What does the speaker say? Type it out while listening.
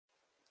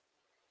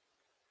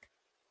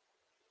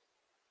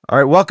All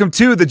right, welcome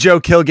to the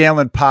Joe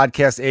Kilgallen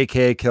podcast,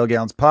 aka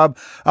Kilgallen's Pub.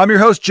 I'm your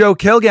host, Joe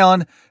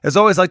Kilgallen. As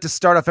always, I like to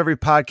start off every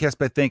podcast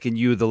by thanking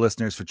you, the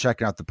listeners, for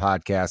checking out the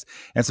podcast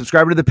and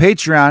subscribing to the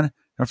Patreon.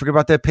 Don't forget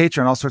about that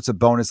Patreon, all sorts of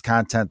bonus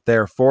content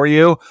there for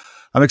you.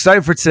 I'm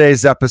excited for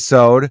today's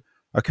episode.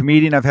 A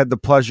comedian I've had the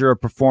pleasure of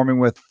performing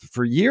with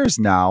for years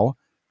now,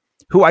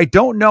 who I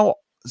don't know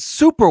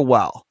super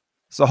well.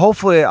 So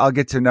hopefully I'll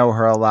get to know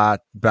her a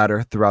lot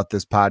better throughout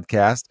this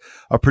podcast.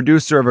 A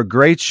producer of a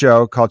great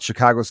show called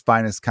Chicago's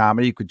Finest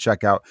Comedy. You could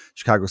check out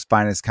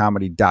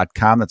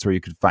chicagosfinestcomedy.com. That's where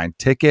you can find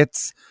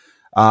tickets.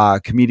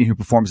 A comedian who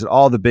performs at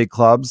all the big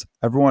clubs.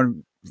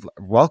 Everyone,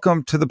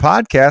 welcome to the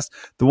podcast.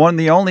 The one and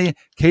the only,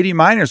 Katie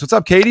Miners. What's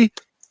up, Katie?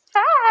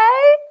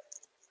 Hi.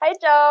 Hi,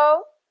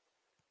 Joe.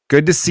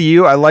 Good to see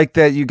you. I like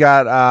that you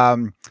got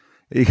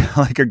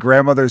like a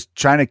grandmother's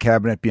china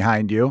cabinet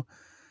behind you.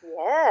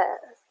 Yes.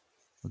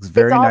 Looks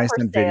very nice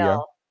on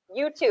video.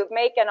 YouTube,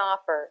 make an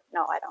offer.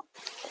 No, I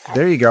don't.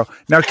 There you go.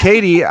 Now,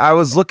 Katie, I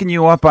was looking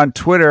you up on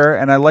Twitter,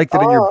 and I liked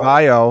it in your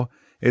bio.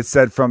 It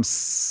said from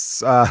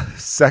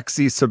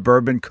sexy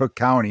suburban Cook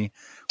County,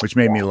 which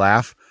made me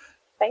laugh.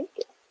 Thank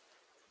you.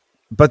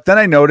 But then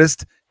I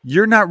noticed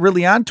you're not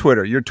really on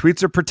Twitter. Your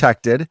tweets are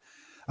protected.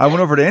 I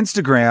went over to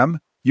Instagram.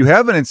 You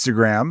have an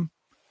Instagram.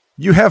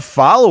 You have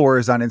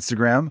followers on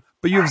Instagram,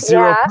 but you have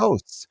zero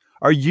posts.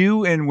 Are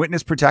you in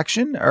witness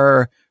protection,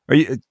 or are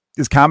you?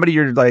 Is comedy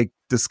your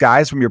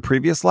disguise from your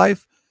previous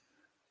life?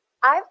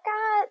 I've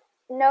got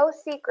no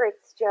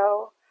secrets,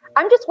 Joe.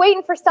 I'm just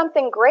waiting for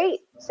something great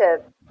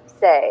to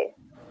say.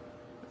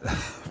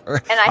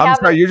 And I'm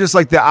sorry, you're just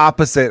like the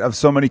opposite of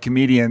so many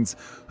comedians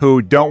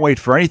who don't wait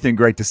for anything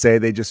great to say.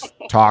 They just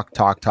talk.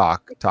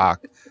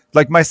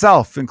 Like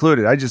myself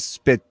included. I just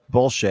spit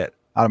bullshit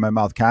out of my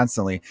mouth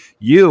constantly.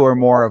 You are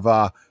more of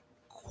a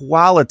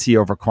quality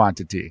over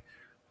quantity.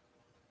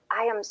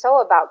 I am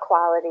so about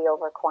quality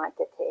over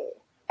quantity.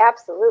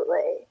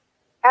 Absolutely.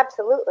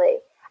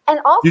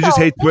 And also, you just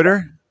hate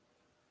Twitter?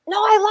 No,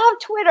 I love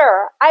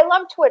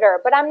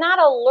Twitter, but I'm not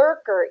a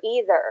lurker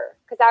either,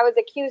 because I was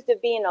accused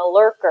of being a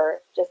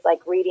lurker, just like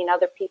reading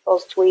other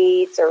people's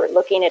tweets or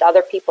looking at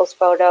other people's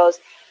photos.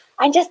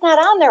 I'm just not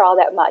on there all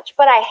that much,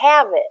 but I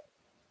have it.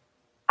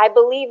 I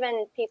believe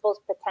in people's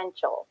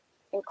potential,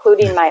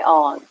 including my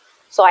own.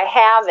 So I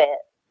have it,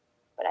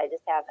 but I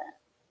just haven't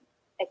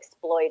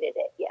exploited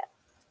it yet.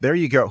 There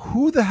you go.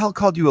 Who the hell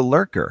called you a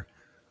lurker?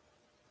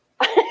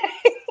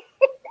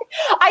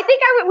 I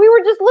think we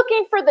were just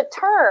looking for the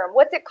term.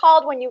 What's it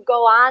called when you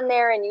go on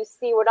there and you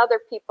see what other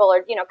people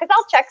are, because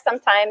I'll check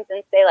sometimes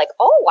and say like,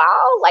 oh,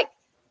 wow. Like,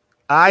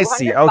 I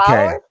see. Okay.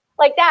 Followers.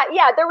 Like that.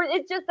 Yeah.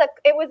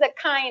 It was a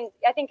kind,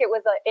 I think it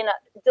was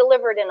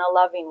delivered in a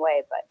loving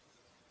way, but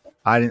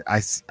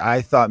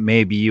I thought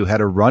maybe you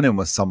had a run-in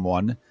with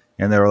someone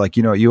and they were like,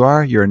 you know what you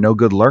are? You're a no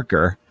good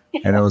lurker.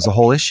 And it was a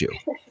whole issue.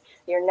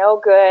 You're no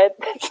good.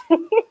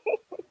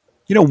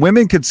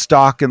 Women could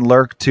stalk and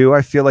lurk too.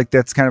 I feel like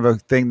that's kind of a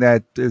thing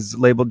that is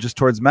labeled just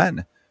towards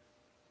men.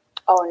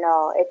 Oh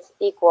no, it's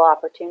equal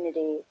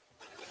opportunity.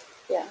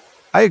 Yeah.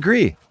 I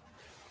agree.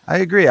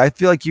 I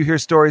feel like you hear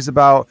stories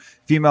about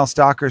female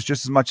stalkers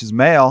just as much as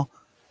male,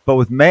 but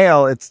with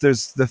male,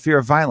 there's the fear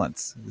of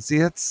violence. See,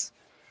 it's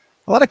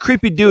a lot of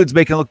creepy dudes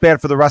making it look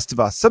bad for the rest of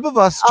us. Some of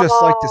us just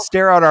like to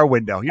stare out our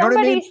window. You know what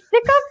I mean?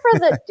 Stick up for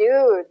the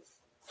dudes.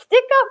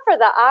 Stick up for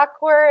the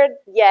awkward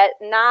yet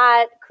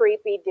not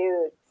creepy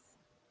dudes.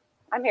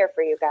 I'm here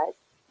for you guys.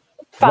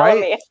 Follow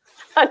me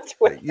on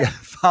Twitter. Yeah,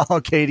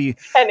 follow Katie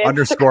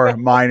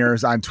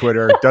 _Miners on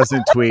Twitter.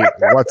 Doesn't tweet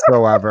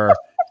whatsoever.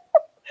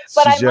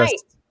 But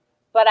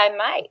I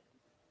might.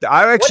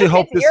 I actually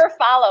hope it's your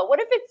follow.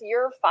 What if it's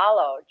your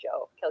follow,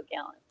 Joe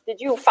Kilgallen?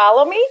 Did you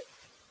follow me?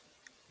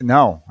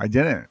 No, I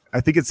didn't. I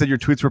think it said your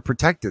tweets were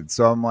protected.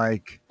 So I'm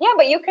like, yeah,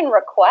 but you can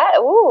request.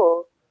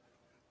 Ooh.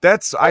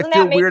 I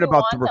feel weird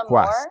about the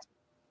request.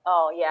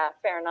 Oh yeah,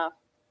 fair enough.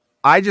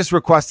 I just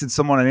requested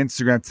someone on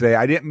Instagram today.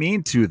 I didn't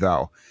mean to,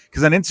 though,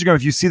 because on Instagram,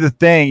 if you see the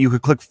thing, you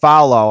could click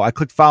follow. I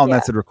clicked follow and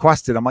that said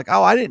requested. I'm like,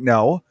 oh, I didn't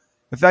know.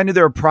 If I knew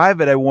they were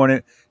private, I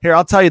wouldn't. Here,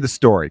 I'll tell you the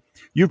story.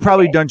 You've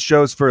probably done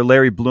shows for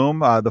Larry Bloom,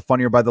 the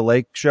Funnier by the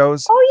Lake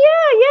shows.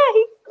 Oh,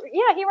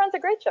 yeah. He runs a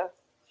great show.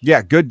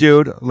 Yeah, good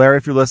dude. Larry,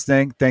 if you're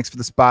listening, thanks for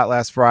the spot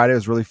last Friday. It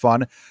was really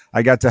fun.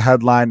 I got to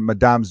headline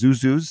Madame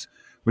Zuzu's,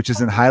 which is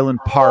in Highland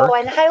Park. Oh,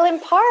 in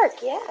Highland Park,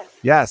 yeah.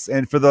 Yes,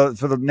 and for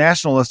the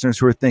national listeners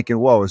who are thinking,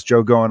 whoa, is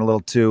Joe going a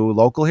little too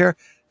local here?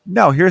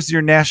 No, here's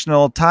your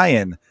national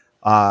tie-in,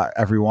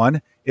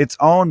 everyone. It's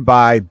owned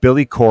by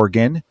Billy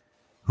Corgan,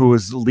 who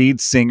is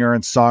lead singer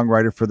and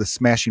songwriter for the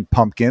Smashing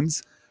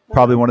Pumpkins,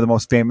 probably one of the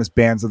most famous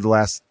bands of the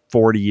last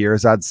 40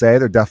 years, I'd say.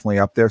 They're definitely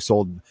up there,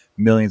 sold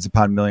millions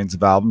upon millions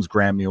of albums,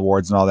 Grammy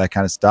Awards, and all that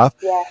kind of stuff.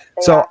 Yeah,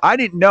 so I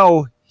didn't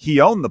know he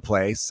owned the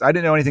place. I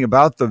didn't know anything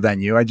about the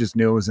venue. I just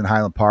knew it was in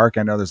Highland Park.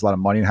 I know there's a lot of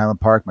money in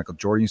Highland Park. Michael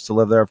Jordan used to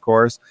live there, of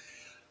course.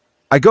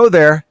 I go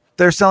there.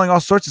 They're selling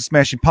all sorts of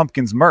Smashing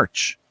Pumpkins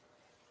merch.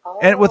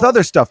 And with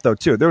other stuff, though,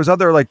 too. There was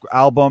other,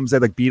 albums. They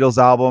had, Beatles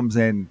albums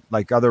and,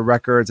 other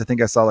records. I think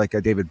I saw, a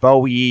David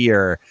Bowie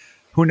or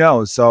who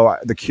knows? So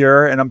The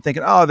Cure, and I'm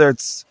thinking, oh,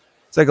 it's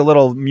like a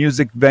little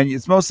music venue.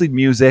 It's mostly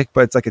music,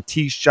 but it's like a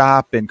tea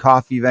shop and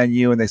coffee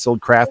venue, and they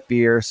sold craft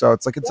beer. So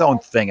it's like its own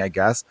thing, I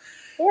guess.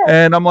 Yeah.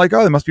 And I'm like,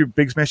 oh, they must be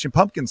big Smashing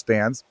Pumpkins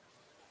fans.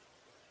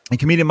 And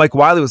comedian Mike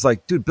Wiley was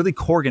like, dude, Billy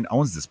Corgan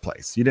owns this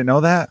place. You didn't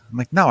know that? I'm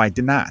like, no, I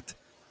did not.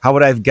 How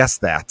would I have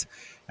guessed that?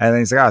 And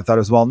then he's like, oh, I thought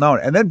it was well known.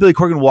 And then Billy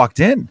Corgan walked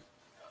in.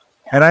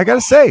 And I got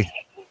to say,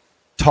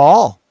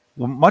 tall,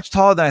 much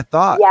taller than I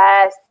thought.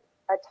 Yes,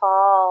 a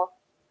tall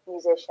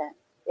musician.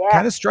 Yeah.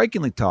 Kind of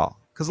strikingly tall.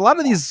 Because a lot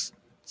of these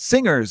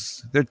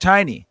singers, they're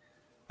tiny.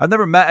 I've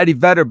never met Eddie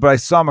Vedder, but I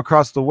saw him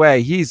across the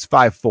way. He's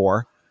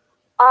 5'4".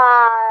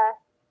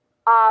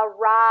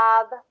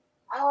 Rob.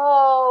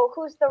 Oh,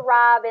 who's the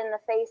Rob in the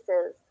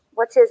Faces?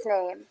 What's his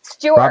name?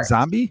 Stewart. Rob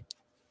Zombie?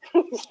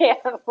 Yeah,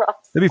 Rob.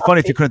 It'd be funny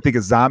if you couldn't think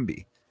of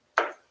Zombie.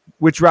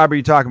 Which Rob are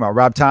you talking about?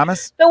 Rob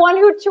Thomas? The one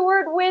who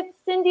toured with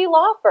Cyndi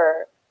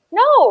Lauper.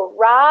 No,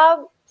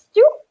 Rob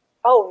Stewart.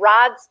 Oh,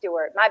 Rod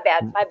Stewart. My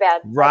bad.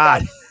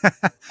 Rod.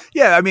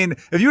 Yeah, I mean,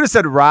 if you would have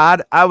said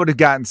Rod, I would have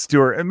gotten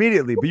Stewart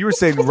immediately. But you were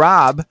saying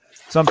Rob,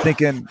 so I'm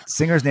thinking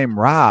singer's name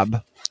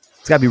Rob.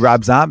 It's got to be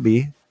Rob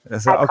Zombie.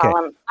 So, I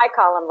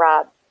call him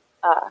Rob.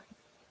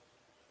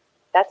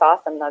 That's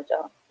awesome, though,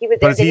 Joe. He was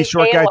but there. Did he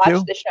short stay guy and watch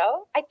too? the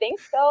show? I think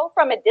so,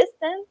 from a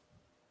distance.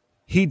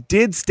 He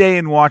did stay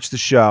and watch the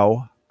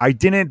show. I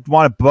didn't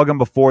want to bug him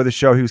before the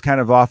show. He was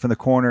kind of off in the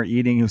corner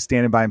eating. He was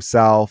standing by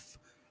himself.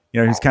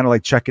 You know, he's kind of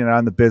like checking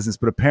on the business.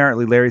 But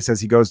apparently Larry says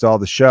he goes to all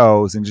the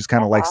shows and just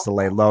kind of likes to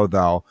lay low,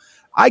 though.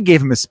 I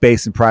gave him his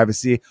space and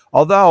privacy.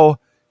 Although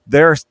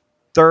their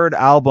third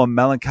album,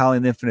 Melancholy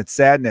and Infinite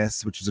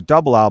Sadness, which was a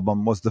double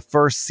album, was the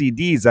first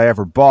CDs I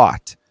ever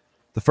bought.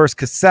 The first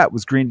cassette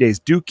was Green Day's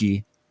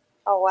Dookie.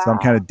 Oh, wow. So I'm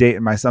kind of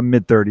dating myself. I'm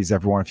mid-30s,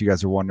 everyone, if you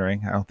guys are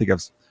wondering.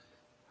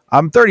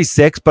 I'm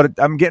 36, but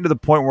I'm getting to the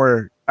point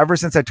where ever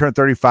since I turned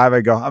 35,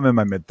 I go, I'm in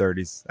my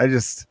mid-30s. I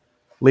just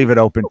leave it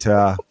open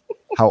to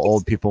how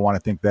old people want to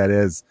think that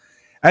is.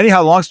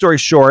 Anyhow, long story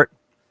short,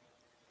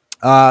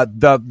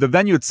 the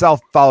venue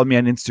itself followed me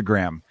on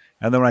Instagram.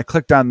 And then when I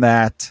clicked on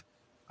that,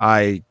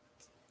 I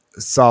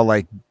saw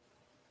like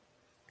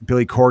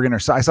Billy Corgan,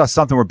 or I saw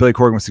something where Billy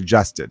Corgan was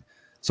suggested.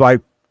 So I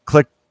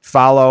clicked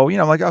follow,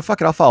 I'm like, oh,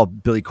 fuck it. I'll follow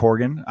Billy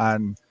Corgan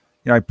on,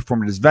 I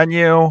performed at his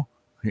venue.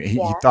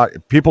 He thought,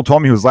 people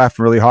told me he was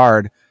laughing really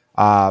hard.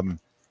 I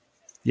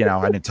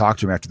didn't talk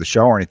to him after the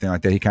show or anything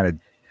like that. He kind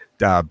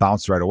of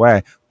bounced right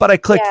away, but I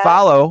clicked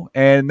follow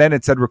and then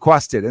it said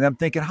requested. And I'm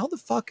thinking, how the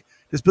fuck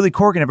does Billy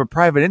Corgan have a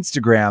private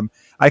Instagram?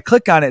 I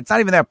click on it. It's not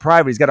even that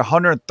private. He's got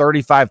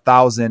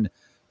 135,000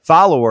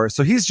 followers.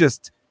 So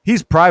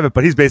he's private,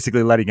 but he's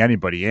basically letting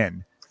anybody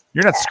in.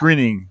 You're not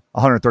screening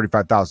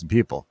 135,000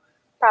 people.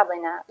 Probably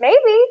not.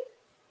 Maybe.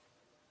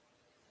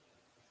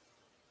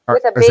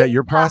 Is that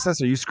your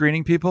process? Are you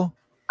screening people?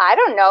 I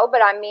don't know,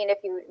 but I mean, if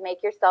you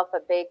make yourself a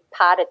big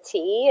pot of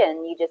tea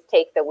and you just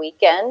take the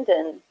weekend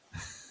and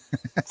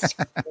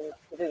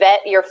vet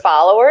your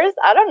followers,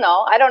 I don't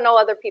know. I don't know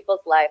other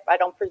people's life. I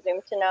don't presume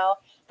to know.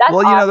 That's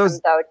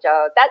awesome, though,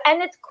 Joe.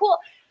 And it's cool.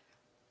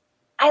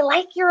 I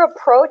like your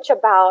approach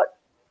about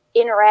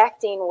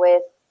interacting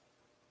with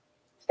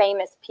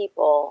famous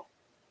people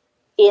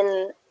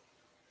in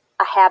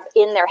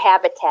their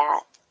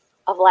habitat.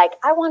 Of like,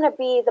 I want to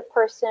be the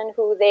person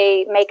who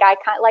they make eye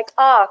contact. Like,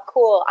 oh,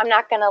 cool. I'm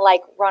not gonna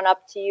like run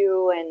up to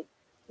you and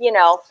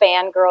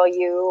fangirl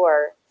you,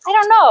 or I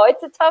don't know. I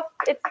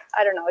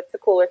don't know. It's a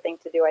cooler thing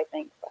to do, I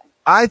think. But.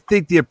 I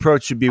think the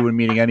approach should be when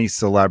meeting any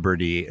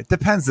celebrity. It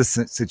depends the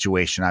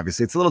situation.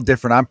 Obviously, it's a little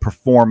different. I'm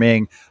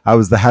performing. I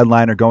was the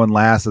headliner going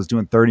last. I was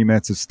doing 30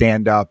 minutes of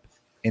stand up.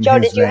 Joe,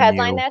 did you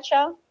headline that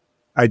show?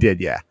 I did,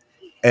 yeah.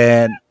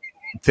 And.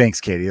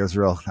 Thanks, Katie. It was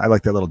real. I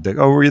like that little dig.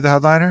 Oh, were you the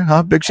headliner?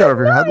 Huh? Big shout out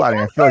for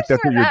headlining. I feel like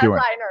that's what you're doing.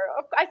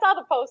 I saw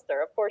the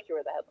poster. Of course you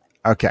were the headliner.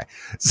 Okay.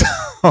 So,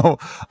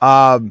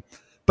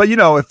 but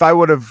if I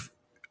would have,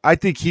 I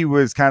think he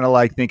was kind of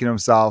like thinking to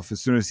himself,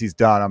 as soon as he's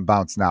done, I'm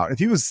bouncing out. If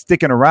he was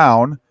sticking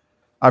around,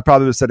 I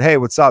probably would have said, hey,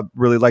 what's up?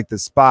 Really like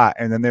this spot.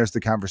 And then there's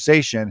the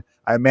conversation.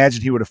 I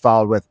imagine he would have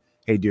followed with,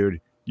 hey, dude,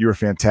 you were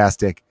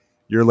fantastic.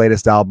 Your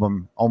latest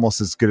album,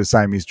 almost as good as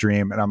Siamese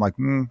Dream. And I'm like,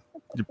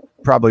 you're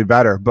probably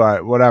better,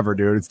 but whatever,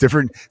 dude. It's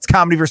different. It's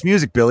comedy versus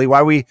music, Billy.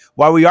 Why we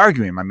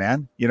arguing, my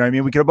man? You know what I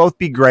mean? We could both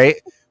be great.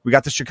 We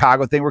got the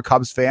Chicago thing. We're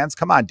Cubs fans.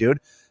 Come on, dude.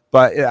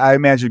 But I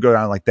imagine it'd go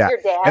down like that.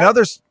 Your dad? And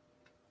others,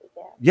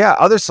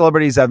 other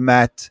celebrities I've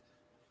met,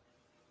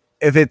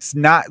 if it's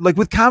not like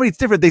with comedy, it's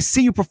different. They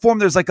see you perform.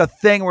 There's like a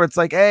thing where it's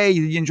like, hey,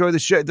 you enjoy the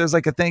show. There's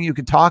like a thing you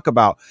can talk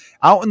about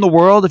out in the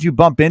world. If you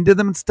bump into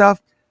them and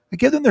stuff, I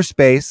give them their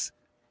space.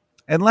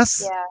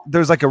 Unless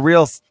there's like a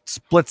real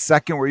split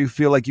second where you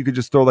feel like you could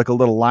just throw like a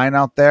little line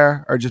out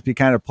there or just be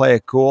kind of play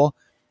it cool.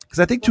 Because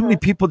I think too many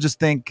people just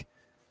think,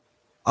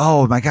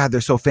 oh my God,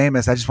 they're so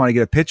famous. I just want to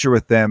get a picture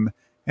with them.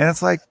 And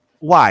it's like,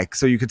 why?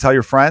 So you could tell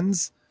your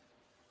friends?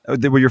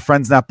 Will your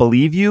friends not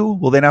believe you?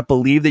 Will they not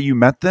believe that you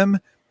met them?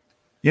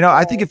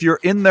 I think if you're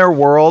in their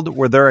world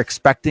where they're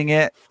expecting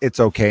it, it's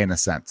okay in a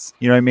sense.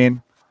 You know what I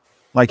mean?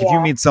 Like if you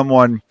meet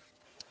someone,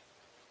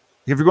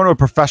 if you're going to a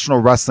professional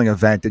wrestling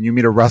event and you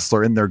meet a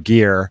wrestler in their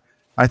gear,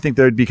 I think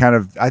there'd be kind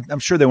of, I'm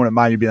sure they wouldn't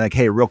mind you being like,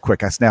 hey, real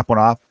quick, I snap one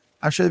off.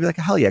 I'm sure they'd be like,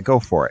 hell yeah, go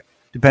for it.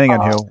 Depending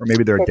on who, or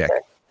maybe they're a dick.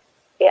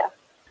 Yeah.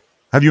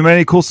 Have you met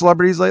any cool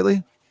celebrities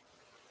lately?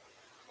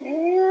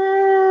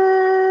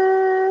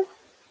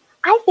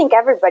 I think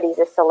everybody's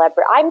a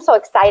celebrity. I'm so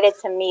excited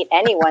to meet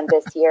anyone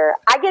this year.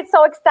 I get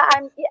so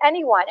excited.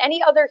 Anyone,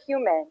 any other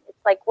human. It's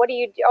like, what do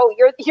you do? Oh,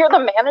 you're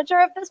the manager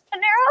of this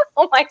Panera?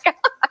 Oh my God.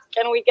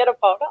 Can we get a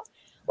photo?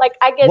 Like,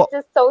 I get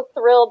just so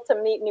thrilled to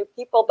meet new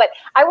people. But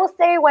I will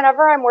say,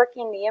 whenever I'm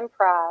working the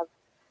Improv,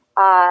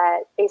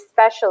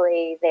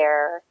 especially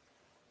there,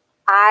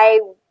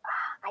 I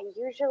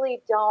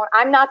usually don't.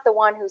 I'm not the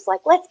one who's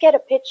like, let's get a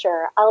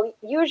picture.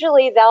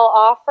 Usually they'll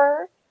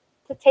offer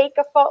to take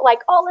a photo,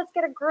 like, oh, let's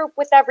get a group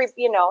with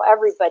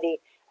everybody.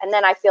 And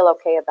then I feel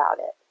okay about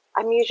it.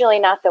 I'm usually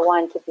not the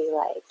one to be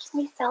like,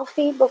 can we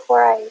selfie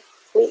before I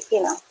sleep?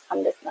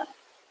 I'm just not.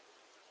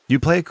 You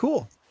play it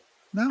cool.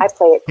 No, I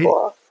play it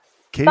cool.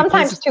 Katie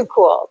sometimes too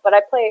cool, but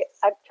I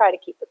try to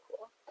keep it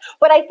cool.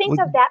 But I think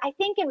of that. I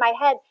think in my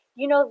head,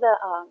 the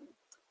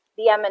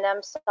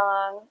Eminem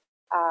song.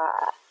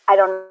 I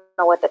don't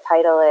know what the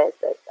title is.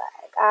 It's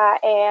like, I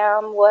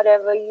am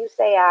whatever you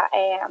say I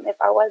am. If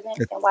I wasn't,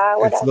 then why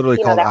would I? It's literally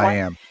called I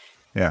Am.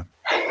 Yeah.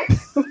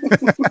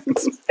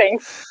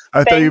 Thanks.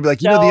 I thought you'd be like,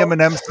 the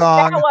Eminem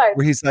song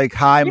where he's like,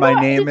 hi, my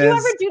name is. Did you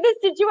ever do this?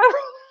 Did you ever?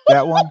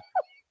 That one?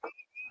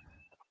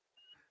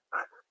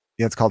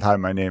 Yeah, it's called Hi,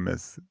 My Name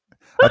Is.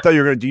 I thought you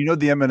were going to, do you know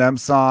the Eminem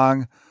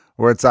song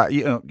where it's, I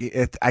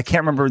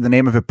can't remember the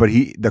name of it, but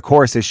the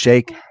chorus is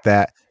shake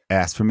that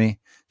ass for me.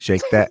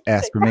 Shake that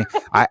ass for me.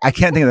 I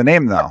can't think of the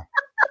name though.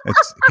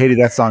 It's Katie.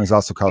 That song is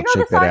also called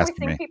 "Shake That Ass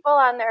for Me." People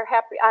on their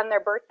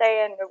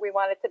birthday, and we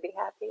want it to be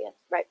happy, and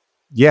right.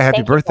 Yeah,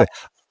 happy birthday.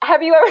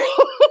 Have you ever?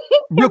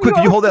 Real quick,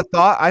 can you hold that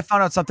thought? I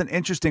found out something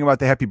interesting about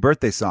the Happy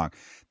Birthday song.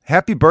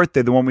 Happy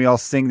Birthday, the one we all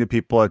sing to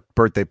people at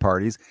birthday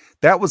parties,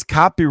 that was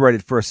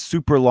copyrighted for a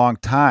super long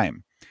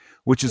time,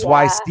 which is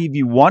why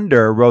Stevie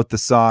Wonder wrote the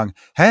song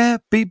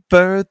 "Happy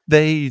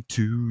Birthday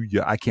to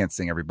You." I can't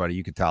sing, everybody,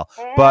 you can tell,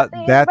 but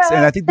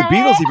and I think the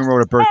Beatles even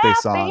wrote a birthday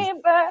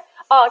song.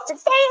 Oh,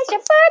 today's your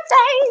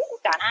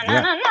birthday.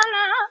 Yeah.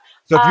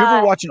 So if you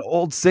ever watch an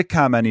old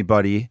sitcom,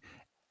 anybody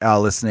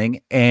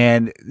listening,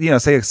 and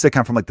say a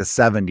sitcom from like the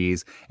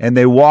 70s, and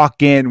they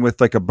walk in with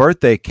like a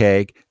birthday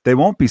cake, they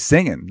won't be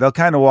singing. They'll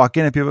kind of walk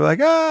in and people are like,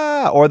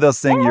 or they'll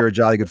sing "You're a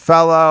Jolly Good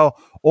Fellow,"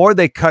 or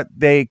they cut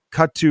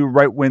to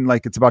right when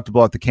like it's about to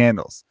blow out the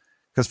candles,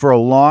 because for a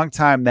long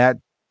time that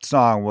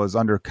song was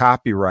under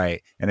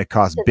copyright and it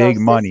cost big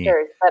money.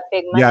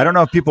 Yeah, I don't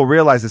know if people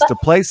realize this. To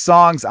play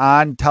songs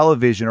on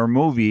television or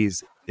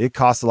movies, it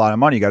costs a lot of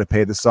money. You got to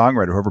pay the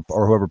songwriter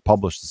or whoever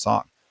published the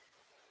song.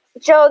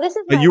 Joe, this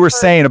is. But you were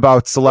saying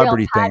about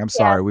celebrity thing. I'm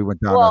sorry, we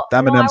went down the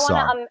Eminem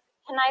song.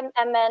 Can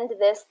I amend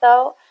this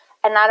though?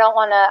 And I don't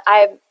want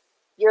to.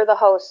 You're the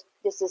host.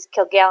 This is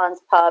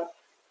Kilgallen's Pub,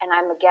 and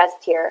I'm a guest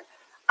here.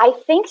 I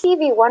think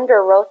Stevie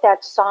Wonder wrote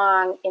that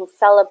song in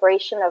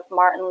celebration of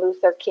Martin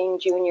Luther King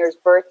Jr.'s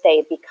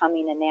birthday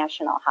becoming a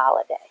national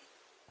holiday,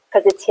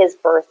 because it's his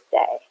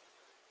birthday.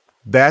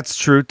 That's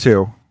true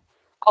too.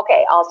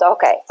 Okay. Also,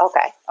 okay.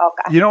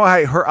 You know,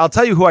 I'll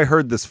tell you who I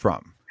heard this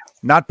from.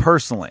 Not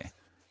personally,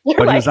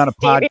 but he was on a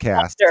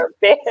podcast.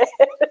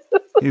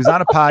 He was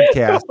on a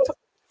podcast.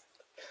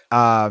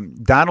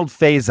 Donald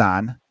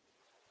Faison,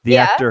 the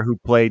actor who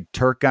played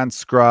Turk on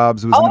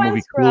Scrubs, who was in the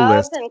movie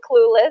Clueless. And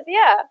Clueless,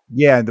 yeah.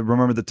 Yeah, and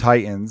Remember the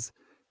Titans.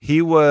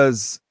 He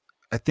was,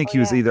 I think he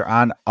was either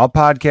on a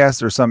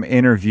podcast or some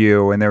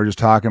interview, and they were just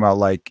talking about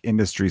like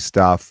industry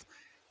stuff.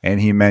 And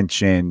he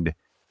mentioned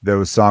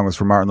those songs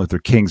for Martin Luther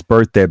King's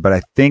birthday. But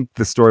I think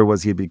the story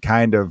was he'd be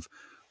kind of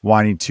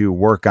wanting to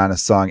work on a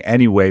song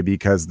anyway,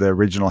 because the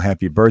original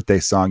Happy Birthday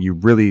song, you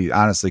really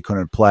honestly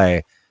couldn't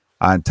play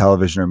on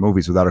television or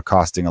movies without it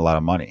costing a lot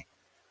of money.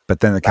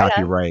 But then the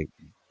copyright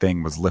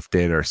thing was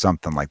lifted or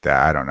something like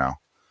that. I don't know.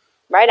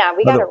 Right on.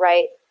 We got to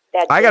write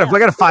that. I got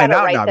to find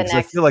out now, because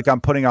I feel like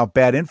I'm putting out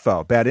bad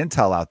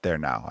intel out there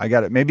now. I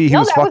got it. Maybe he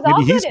was full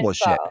of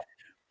shit.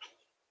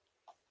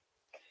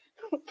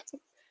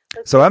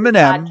 So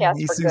Eminem,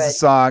 he sings a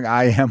song,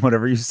 "I Am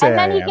Whatever You Say." And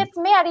then he gets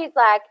mad. He's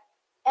like,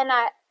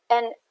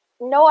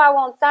 no, I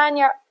won't sign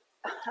your.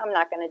 I'm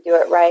not going to do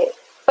it right,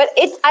 but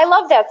I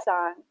love that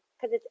song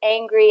because it's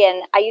angry,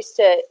 and I used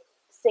to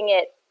sing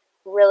it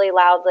really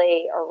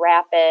loudly or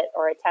rap it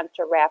or attempt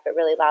to rap it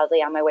really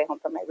loudly on my way home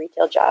from my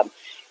retail job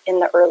in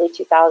the early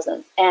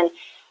 2000s. And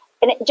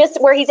it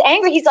just where he's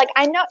angry, he's like,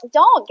 I know,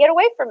 don't get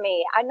away from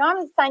me. I know I'm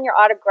going to sign your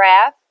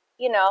autograph.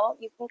 You know,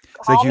 you can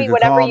call me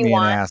whatever you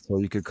want. An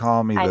asshole. You could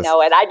call me. I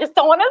know it. I just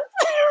don't want to.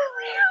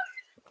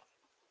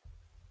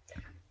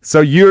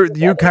 So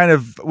you kind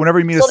of, whenever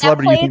you meet a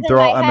celebrity, you can throw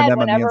Eminem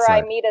on the inside. Whenever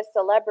I meet a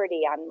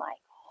celebrity, I'm like,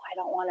 I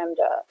don't want him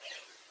to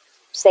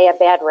say a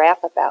bad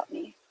rap about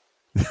me.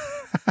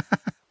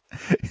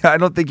 I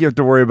don't think you have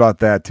to worry about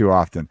that too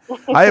often.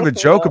 I have a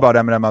joke about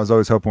Eminem I was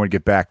always hoping would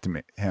get back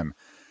to him.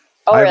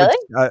 Oh,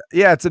 really?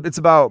 Yeah, it's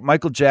about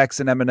Michael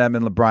Jackson, Eminem,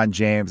 and LeBron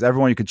James.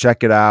 Everyone, you could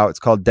check it out. It's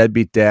called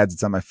Deadbeat Dads.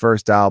 It's on my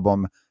first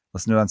album.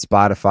 Listen to it on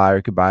Spotify, or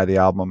you could buy the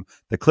album.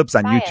 The clip's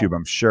on YouTube,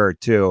 I'm sure,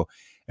 too.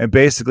 And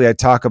basically, I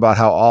talk about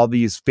how all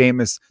these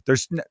famous,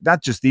 there's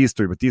not just these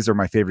three, but these are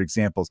my favorite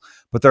examples.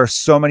 But there are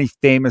so many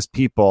famous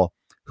people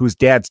whose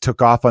dads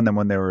took off on them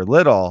when they were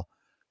little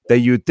that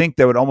you'd think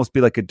that would almost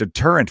be like a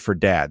deterrent for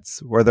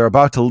dads, where they're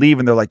about to leave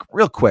and they're like,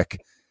 real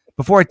quick,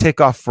 before I take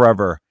off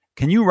forever,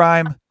 can you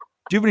rhyme?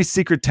 Do you have any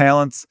secret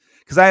talents?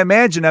 Because I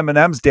imagine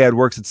Eminem's dad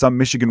works at some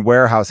Michigan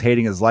warehouse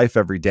hating his life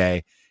every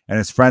day, and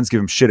his friends give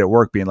him shit at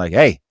work being like,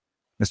 hey,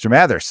 Mr.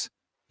 Mathers,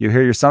 you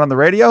hear your son on the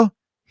radio?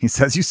 He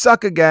says you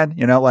suck again,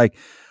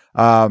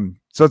 so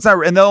it's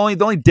not, and the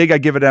only dig I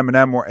give at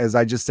Eminem is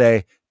I just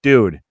say,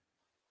 dude,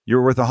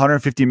 you're worth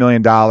 $150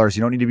 million.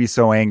 You don't need to be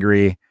so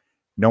angry.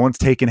 No one's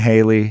taking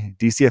Haley.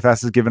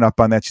 DCFS has given up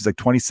on that. She's like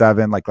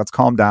 27. Like, let's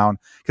calm down.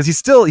 Because he's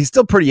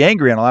still pretty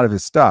angry on a lot of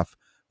his stuff,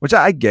 which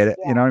I get it.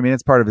 Yeah. You know what I mean?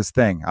 It's part of his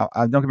thing.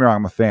 Don't get me wrong.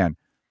 I'm a fan.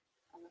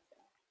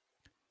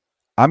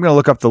 I'm going to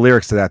look up the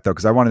lyrics to that, though,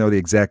 because I want to know the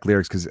exact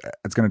lyrics, because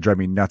it's going to drive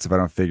me nuts if I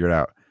don't figure it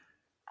out.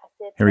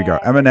 Here we go.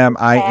 Eminem,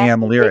 I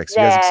Am lyrics.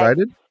 You guys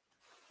excited?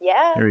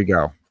 Yeah. Here we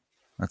go.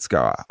 Let's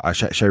go.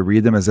 Should I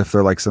read them as if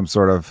they're like some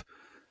sort of,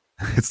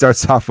 it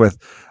starts off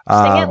with.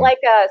 Sing it like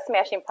a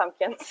Smashing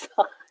Pumpkins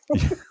song.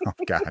 Oh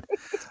God.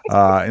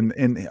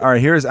 All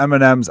right, here's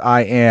Eminem's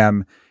I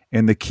Am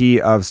in the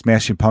key of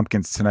Smashing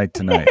Pumpkins Tonight.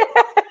 No,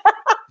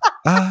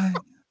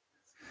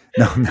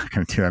 I'm not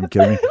gonna do that. I'm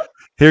kidding.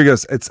 Here it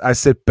goes. I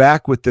sit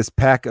back with this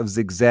pack of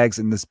zigzags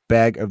and this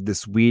bag of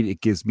this weed.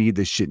 It gives me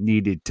the shit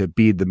needed to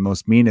be the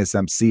most meanest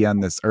MC on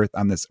this earth.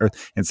 And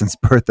since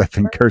birth, I've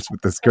been cursed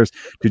with this curse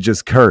to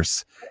just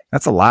curse.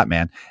 That's a lot,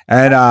 man.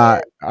 And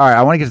all right,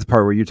 I want to get to the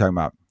part where you're talking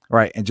about.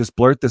 Right, and just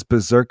blurt this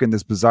berserk and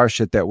this bizarre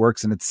shit that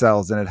works and it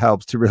sells and it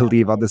helps to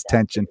relieve all this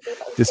tension,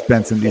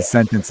 dispensing these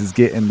sentences,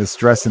 getting the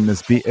stress in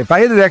this beat. If I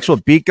had an actual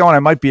beat going, I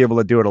might be able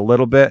to do it a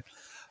little bit.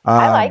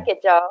 I like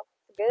it, Joe.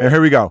 Good.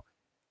 Here we go.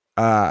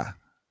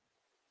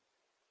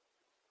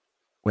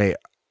 Wait.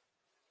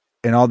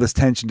 And all this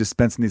tension,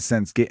 dispensing these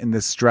sentences, getting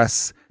this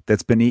stress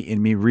that's been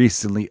eating me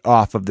recently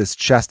off of this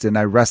chest, and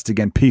I rest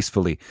again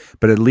peacefully.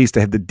 But at least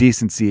I have the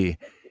decency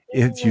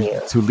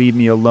to leave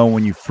me alone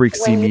when you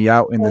freaks see me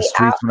out in the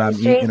streets when I'm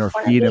eating or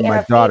feeding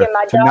my daughter,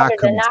 to not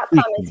come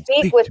and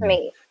speak with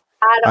me.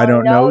 I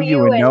don't know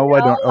you, and no,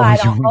 I don't owe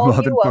you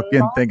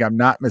motherfucking thing. I'm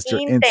not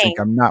Mr. Instinct.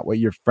 I'm not what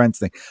your friends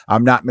think.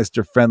 I'm not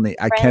Mr. Friendly.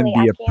 I can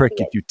be a prick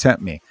if you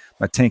tempt me.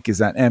 My tank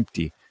is on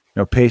empty.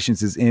 No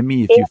patience is in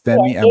me. If you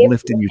fend me, I'm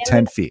lifting you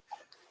 10 feet.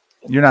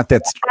 You're not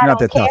that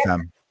tough,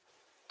 Em.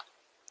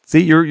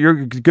 See,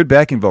 you're good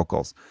backing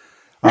vocals.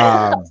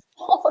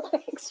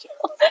 Thanks,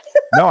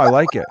 no, I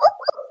like it.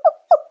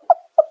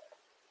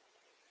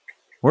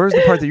 Where's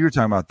the part that you were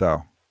talking about,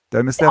 though? Did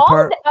I miss that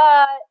part?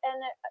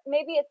 And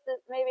maybe it's the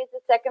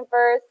second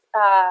verse.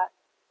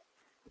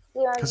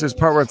 Because there's a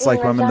part where it's like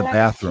when I'm in the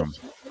bathroom.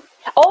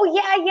 Oh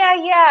yeah.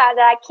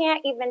 That I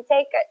can't even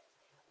take it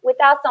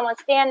without someone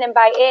standing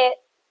by it.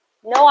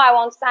 No, I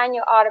won't sign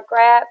your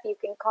autograph. You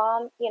can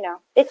come.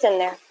 It's in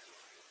there.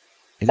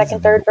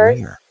 Second, third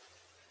verse.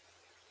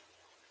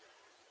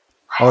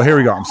 Oh, here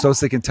we go. I'm so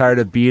sick and tired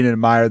of being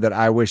admired that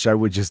I wish I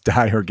would just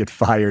die or get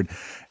fired.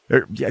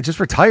 Yeah, just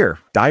retire.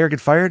 Die or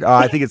get fired?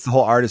 I think it's the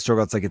whole artist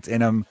struggle. It's like it's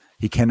in him.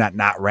 He cannot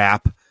not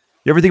rap.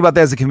 You ever think about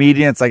that as a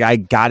comedian? It's like, I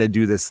got to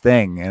do this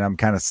thing, and I'm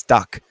kind of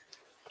stuck.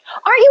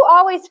 Aren't you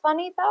always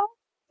funny, though?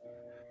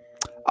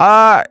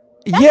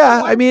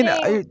 Yeah. I mean,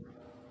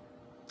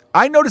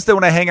 I noticed that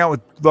when I hang out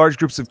with large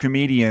groups of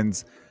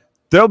comedians,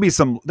 there'll be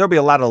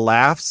a lot of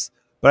laughs,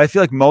 but I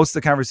feel like most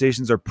of the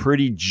conversations are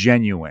pretty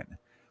genuine.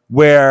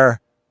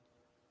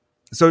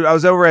 So I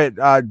was over at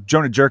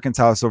Jonah Jerkin's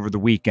house over the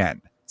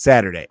weekend,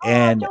 Saturday,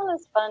 and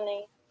Jonah's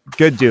funny.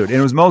 Good dude. And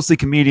it was mostly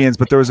comedians,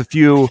 but there was a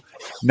few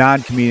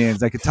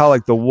non-comedians. I could tell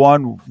like the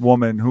one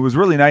woman who was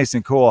really nice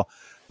and cool,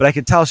 but I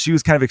could tell she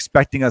was kind of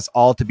expecting us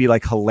all to be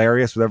like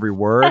hilarious with every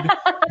word.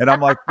 And I'm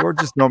like, we're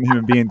just normal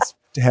human beings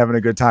having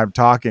a good time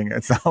talking.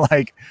 It's not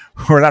like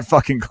we're not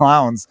fucking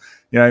clowns.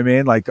 You know what I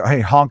mean? Like, hey,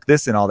 honk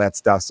this and all that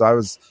stuff. So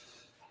it's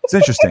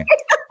interesting.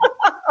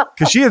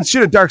 Because she had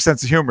a dark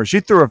sense of humor. She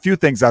threw a few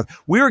things out.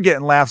 We were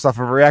getting laughs off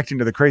of reacting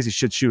to the crazy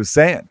shit she was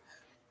saying.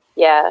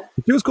 Yeah.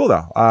 She was cool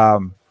though.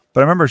 But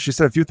I remember she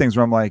said a few things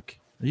where I'm like,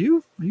 are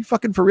you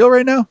fucking for real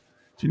right now?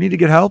 Do you need to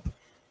get help?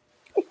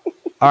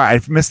 All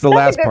right, I missed the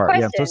last part.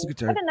 Question.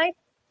 Yeah,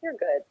 you're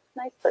good.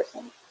 Nice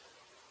person.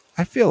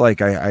 I feel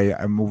like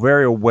I'm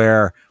very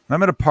aware when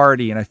I'm at a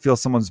party and I feel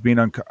someone's being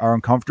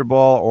uncomfortable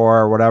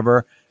or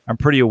whatever. I'm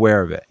pretty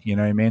aware of it. You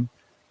know what I mean?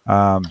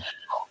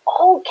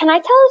 Can I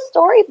tell a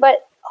story?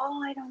 But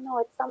I don't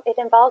know. It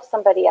involves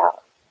somebody else.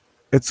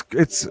 It's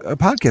a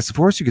podcast. Of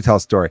course, you could tell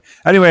a story.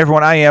 Anyway,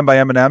 everyone, I Am by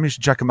Eminem. You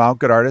should check him out.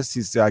 Good artist.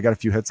 He's got a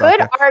few hits.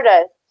 Good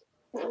artist.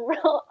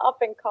 Real up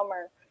and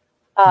comer.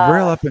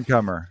 Real up and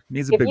comer.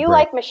 Needs a big break. If you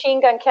like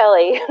Machine Gun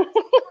Kelly.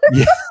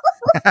 Yeah.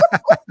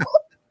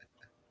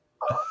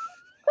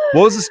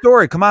 What was the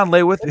story? Come on,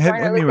 hit me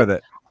with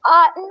it.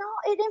 No,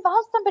 it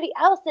involves somebody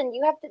else, and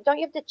don't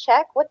you have to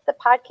check? What's the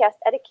podcast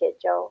etiquette,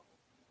 Joe?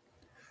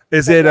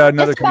 Is it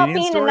another just about comedian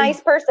being story? a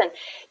nice person?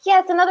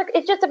 Yeah,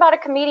 it's just about a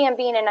comedian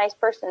being a nice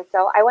person.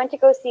 So I went to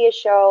go see a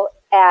show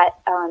at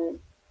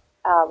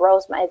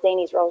Rosemont, at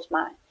Zany's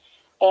Rosemont,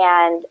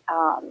 and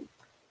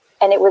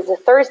it was a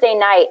Thursday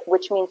night,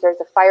 which means there's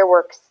a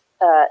fireworks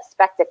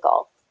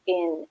spectacle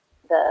in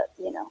the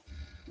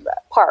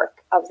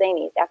park of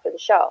Zany's after the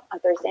show on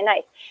Thursday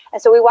night.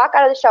 And so we walk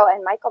out of the show,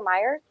 and Michael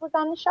Myers was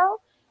on the show,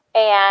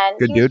 and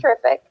he was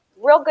terrific,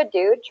 real good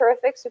dude,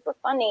 terrific, super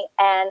funny.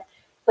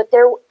 But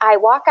I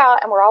walk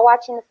out, and we're all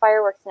watching the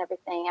fireworks and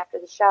everything after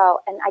the show.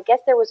 And I guess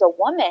there was a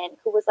woman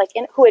who was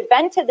who had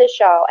been to the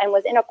show and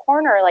was in a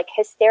corner, like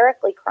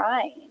hysterically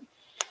crying.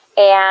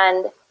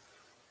 And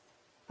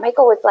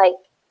Michael was like,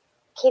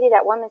 Katie,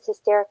 that woman's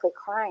hysterically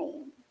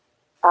crying.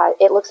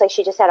 It looks like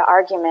she just had an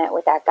argument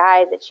with that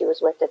guy that she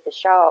was with at the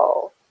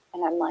show.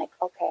 And I'm like,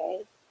 okay.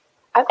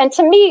 And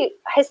to me,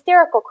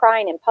 hysterical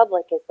crying in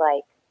public is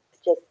like,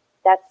 just,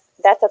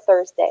 that's a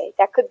Thursday.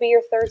 That could be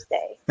your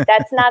Thursday.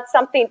 That's not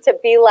something to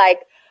be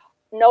like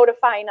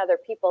notifying other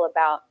people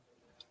about.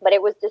 But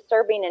it was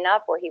disturbing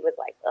enough where he was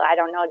like, I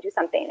don't know, do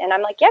something. And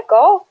I'm like, yeah,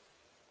 go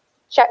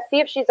check, see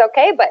if she's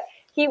okay. But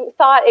he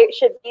thought it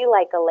should be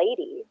like a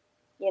lady,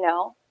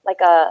 like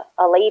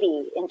a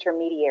lady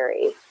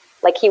intermediary.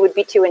 Like he would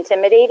be too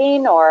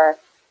intimidating, or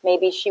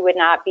maybe she would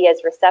not be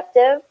as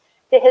receptive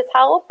to his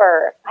help,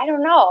 or I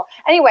don't know.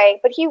 Anyway,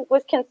 but he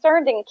was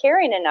concerned and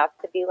caring enough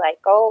to be like,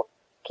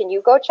 can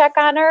you go check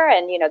on her?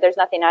 And, there's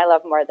nothing I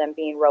love more than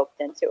being roped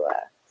into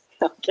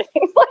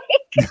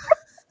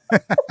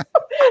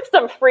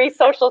some free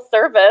social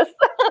service.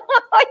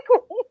 Like,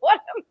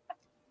 what?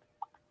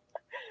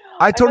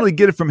 I totally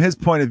get it from his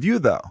point of view,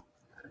 though.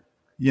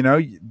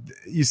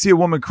 You see a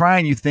woman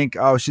crying, you think,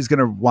 oh, she's going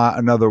to want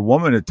another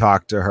woman to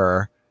talk to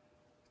her,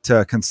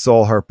 to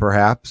console her,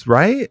 perhaps,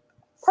 right?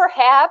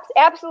 Perhaps.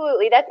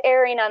 Absolutely. That's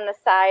erring on the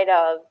side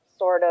of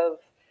sort of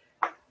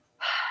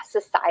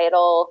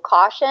societal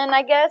caution,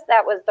 I guess.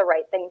 That was the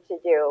right thing to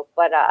do.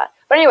 But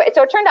anyway,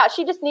 so it turned out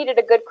she just needed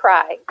a good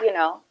cry. We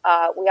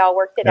all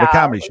worked it out. At a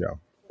comedy show.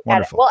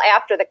 Wonderful.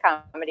 After the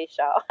comedy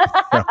show.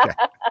 Okay.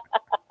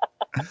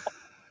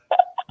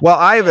 Well,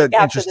 I have an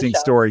interesting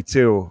story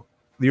too.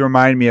 You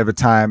remind me of a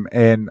time,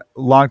 and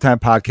longtime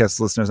podcast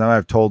listeners, I might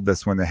have told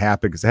this when it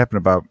happened, because it happened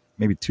about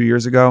maybe 2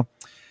 years ago.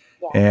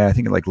 Yeah. And I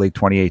think in like late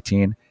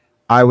 2018.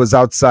 I was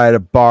outside a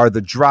bar,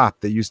 The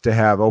Drop, that used to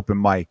have open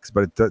mics,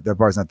 but the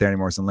bar's not there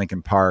anymore. It's in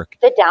Lincoln Park.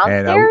 The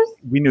downstairs?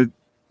 And we knew,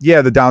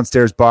 the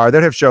downstairs bar.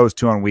 They'd have shows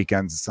too on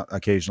weekends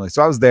occasionally.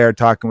 So I was there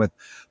talking with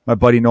my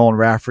buddy Nolan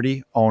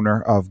Rafferty,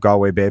 owner of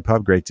Galway Bay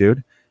Pub. Great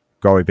dude.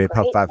 Galway Bay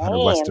Pub, 500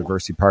 name. West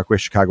Diversey Parkway,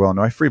 Chicago,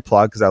 Illinois. Free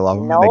plug because I love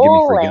them. Nolan. And they give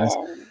me free Guinness.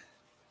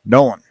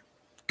 Nolan.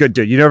 Good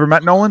dude. You never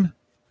met Nolan?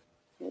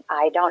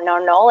 I don't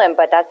know Nolan,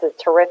 but that's a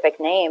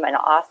terrific name, an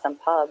awesome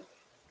pub.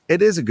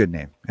 It is a good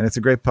name, and it's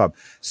a great pub.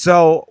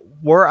 So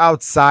we're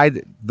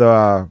outside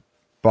the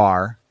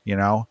bar,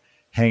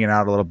 hanging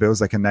out a little bit. It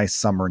was like a nice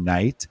summer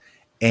night.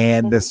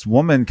 And this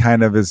woman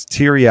kind of is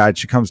teary-eyed.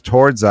 She comes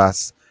towards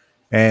us,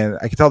 and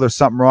I could tell there's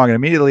something wrong. And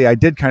immediately I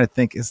did kind of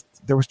think,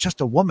 there was just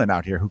a woman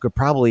out here who could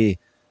probably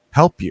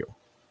help you,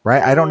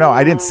 right? I don't know.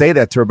 I didn't say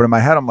that to her, but in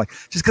my head, I'm like,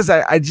 just because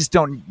I just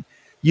don't,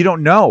 you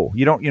don't know.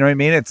 You know what I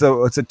mean? It's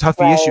a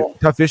tough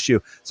issue.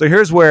 So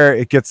here's where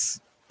it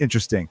gets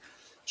interesting.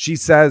 She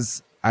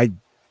says, I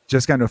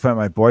just got into a fight with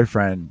my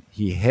boyfriend.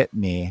 He hit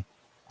me.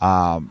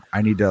 I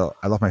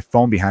left my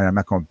phone behind. I'm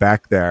not going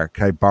back there.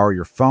 Can I borrow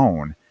your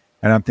phone?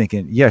 And I'm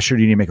thinking, yeah, sure.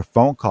 Do you need to make a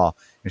phone call?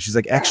 And she's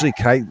like, actually,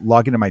 can I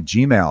log into my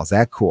Gmail? Is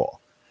that cool?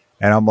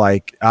 And I'm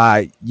like,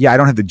 yeah, I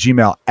don't have the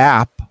Gmail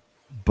app,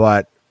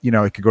 but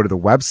it could go to the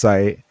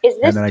website. Is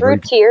this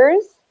through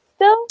tears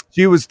still?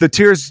 She was the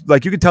tears.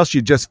 Like you could tell she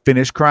had just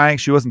finished crying.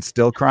 She wasn't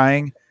still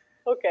crying.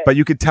 Okay. But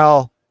you could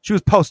tell she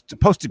was post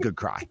a good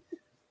cry.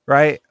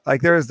 Right,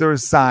 like there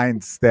was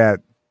signs that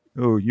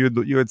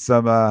you had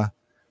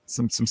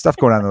some stuff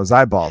going on in those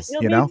eyeballs.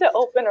 You'll need to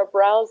open a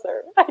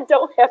browser. I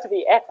don't have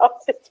the app.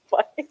 It's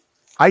funny.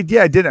 I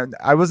didn't.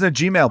 I wasn't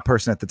a Gmail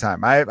person at the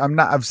time.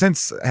 I've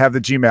since have the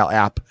Gmail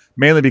app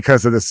mainly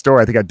because of this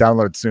story. I think I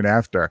downloaded soon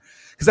after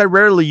because I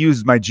rarely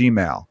use my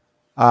Gmail.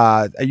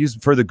 I use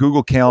it for the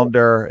Google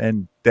Calendar,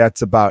 and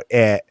that's about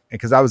it.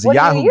 Because I was a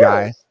Yahoo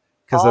guy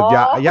because of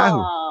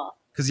Yahoo.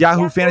 Because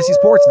Yahoo Fantasy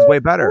Sports is way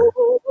better.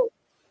 Ooh.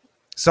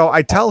 So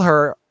I tell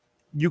her,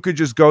 you could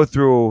just go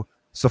through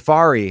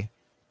Safari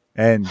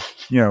and,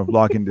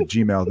 log into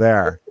Gmail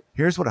there.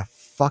 Here's what a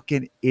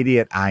fucking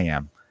idiot I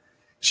am.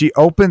 She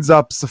opens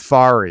up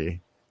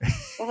Safari.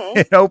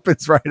 It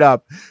opens right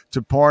up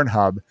to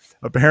Pornhub.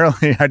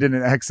 Apparently I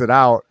didn't exit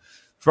out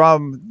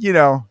from,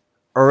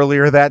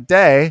 earlier that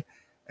day.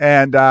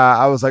 And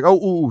I was like,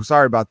 oh,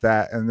 sorry about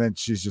that. And then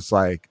she's just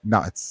like,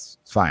 no, it's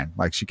fine.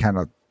 Like she kind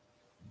of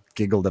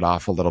giggled it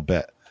off a little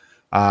bit.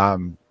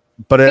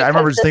 But I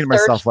remember just thinking to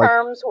myself, like,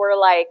 terms were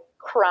like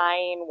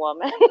crying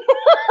woman.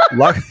 I'm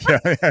like,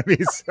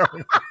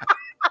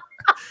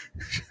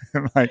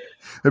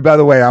 by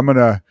the way, I'm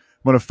gonna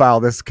going to file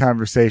this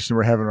conversation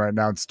we're having right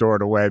now and store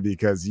it away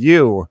because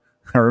you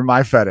are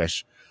my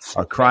fetish.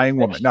 A crying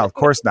woman. No, of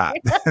course not.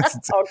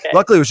 Okay.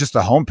 Luckily, it was just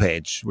a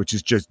homepage, which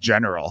is just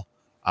general.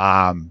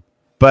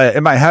 But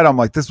in my head, I'm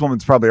like, this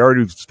woman's probably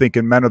already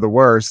thinking men are the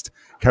worst.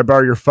 Can I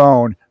borrow your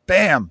phone?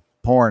 Bam,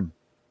 porn.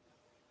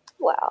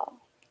 Well,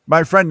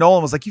 My friend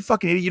Nolan was like, you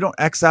fucking idiot. You don't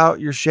X out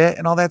your shit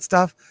and all that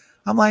stuff.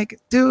 I'm like,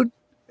 dude,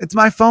 it's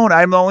my phone.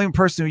 I'm the only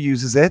person who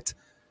uses it.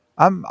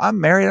 I'm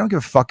married. I don't give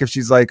a fuck if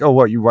she's like, oh,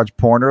 what, you watched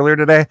porn earlier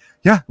today?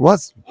 Yeah, it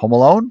was Home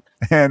Alone.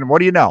 And what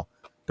do you know?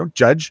 Don't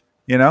judge.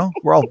 You know,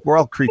 we're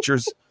all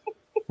creatures.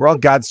 We're all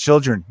God's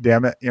children.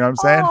 Damn it. You know what I'm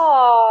saying?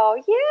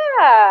 oh,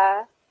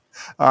 yeah.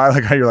 I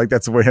like how you're like,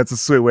 that's a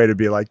sweet way to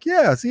be like,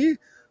 yeah, see,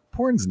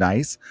 porn's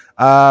nice.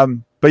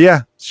 But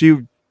yeah,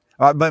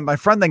 my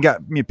friend then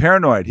got me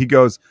paranoid. He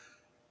goes,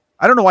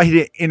 I don't know why he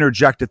didn't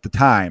interject at the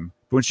time,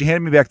 but when she handed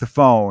me back the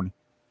phone,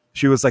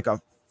 she was like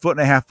a foot and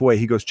a half away.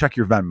 He goes, check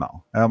your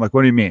Venmo. And I'm like,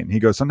 what do you mean? He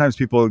goes, sometimes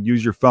people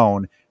use your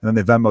phone and then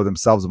they Venmo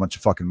themselves a bunch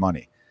of fucking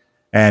money.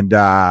 And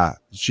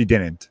she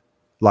didn't,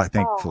 like,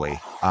 thankfully.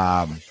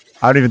 I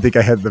don't even think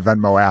I had the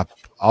Venmo app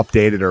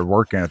updated or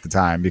working at the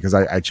time because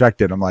I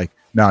checked it. I'm like,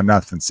 no,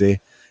 nothing. See?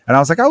 And I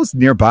was like, I was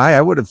nearby.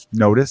 I would have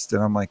noticed.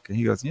 And I'm like,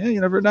 he goes, yeah, you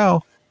never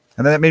know.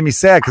 And then it made me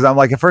sad because I'm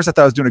like, at first I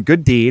thought I was doing a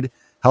good deed,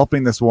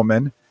 helping this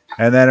woman.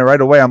 And then right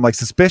away, I'm like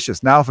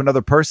suspicious. Now, if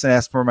another person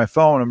asks for my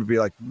phone, I'm going to be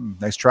like,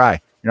 nice try.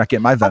 You're not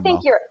getting my Venmo. I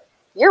think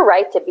you're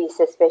right to be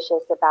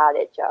suspicious about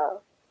it,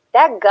 Joe.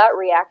 That gut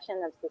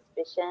reaction of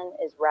suspicion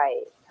is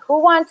right.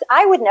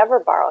 I would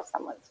never borrow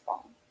someone's phone.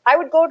 I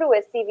would go to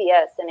a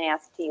CVS and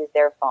ask to use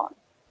their phone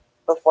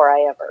before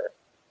I ever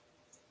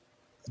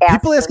ask.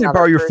 People asking to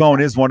borrow your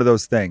phone is one of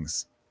those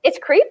things. It's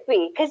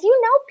creepy because,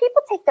 you know,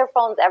 people take their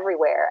phones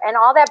everywhere. And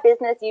all that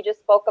business you just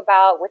spoke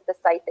about with the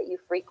site that you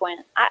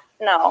frequent, I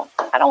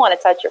don't want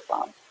to touch your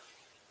phone.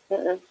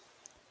 Mm-mm.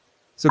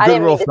 So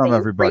good rule from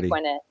everybody.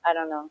 It. I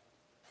don't know.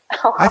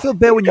 I feel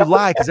bad when you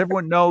lie because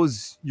everyone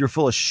knows you're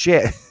full of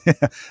shit.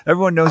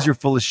 Everyone knows you're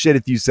full of shit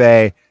if you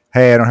say,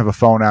 hey, I don't have a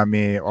phone on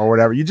me or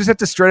whatever. You just have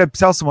to straight up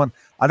tell someone,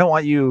 I don't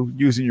want you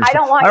using your phone. I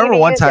don't want you to remember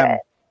one time,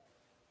 it.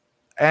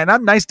 and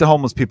I'm nice to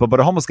homeless people, but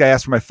a homeless guy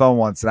asked for my phone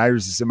once, and I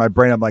was just in my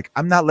brain, I'm like,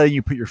 I'm not letting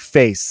you put your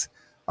face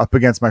up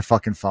against my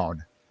fucking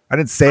phone. I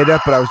didn't say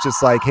that, but I was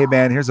just like, hey,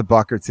 man, here's a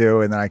buck or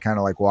two. And then I kind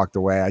of like walked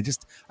away.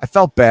 I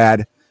felt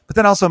bad. But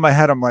then also in my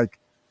head, I'm like,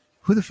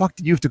 who the fuck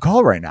did you have to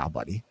call right now,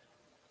 buddy?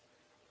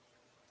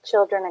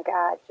 Children of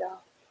God, Joe.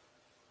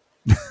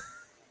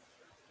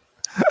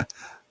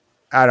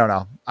 I don't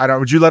know.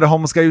 Would you let a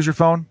homeless guy use your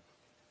phone?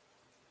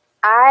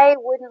 I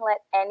wouldn't let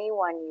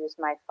anyone use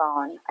my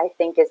phone, I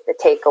think, is the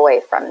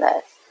takeaway from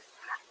this.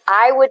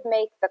 I would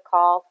make the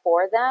call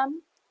for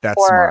them. That's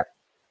or smart.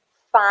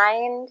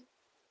 Find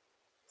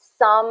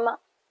some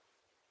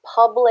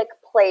public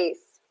place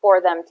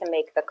for them to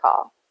make the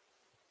call.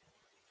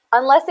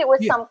 Unless it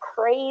was some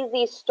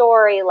crazy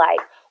story like,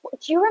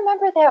 do you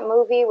remember that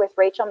movie with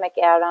Rachel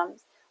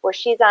McAdams where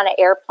she's on an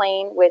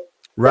airplane with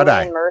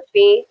Cillian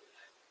Murphy?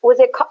 Was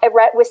it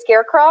with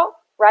Scarecrow,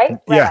 right?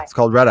 Yeah, it's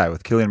called Red Eye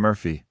with Cillian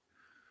Murphy.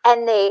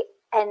 And he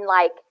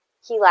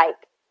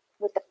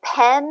with the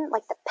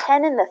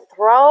pen in the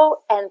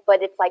throat,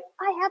 but it's like,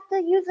 I have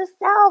to use a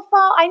cell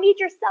phone. I need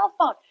your cell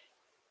phone.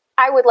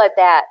 I would let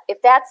that.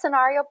 If that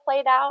scenario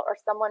played out or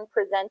someone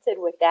presented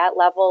with that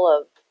level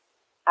of,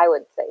 I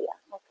would say,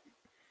 yeah, okay,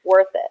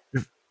 worth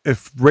it.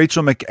 If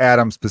Rachel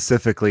McAdams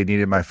specifically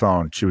needed my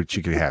phone, she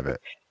could have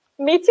it.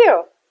 Me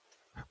too.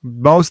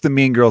 Most of the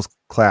Mean Girls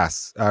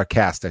cast,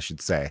 I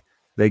should say,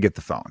 they get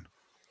the phone.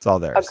 It's all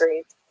theirs.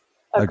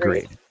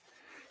 Agreed.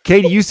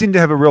 Katie, you seem to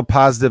have a real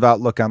positive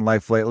outlook on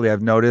life lately.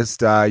 I've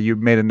noticed you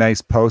made a nice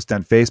post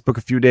on Facebook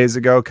a few days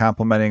ago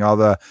complimenting all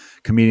the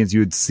comedians you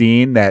had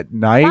seen that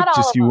night.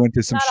 Just you went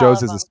to some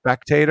shows as a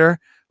spectator.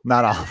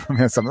 Not all of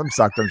them. Some of them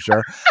sucked, I'm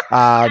sure.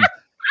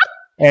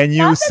 And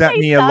you sent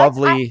me a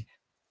lovely...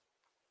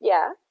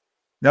 Yeah.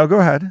 No, go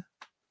ahead.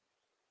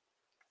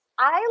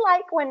 I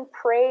like when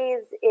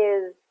praise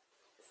is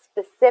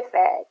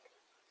specific.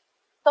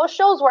 Those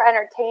shows were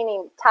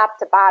entertaining top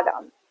to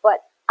bottom,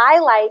 but I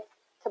like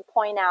to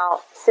point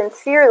out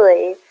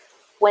sincerely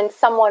when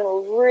someone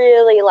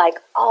really like,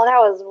 oh, that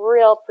was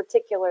real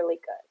particularly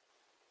good.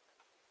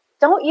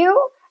 Don't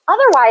you?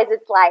 Otherwise,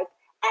 it's like,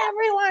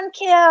 everyone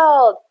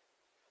killed.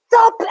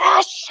 The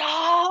best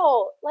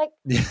show. Like,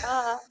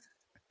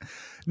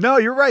 No,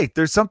 you're right.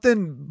 There's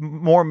something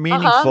more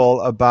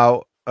meaningful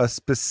about a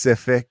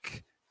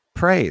specific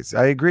praise.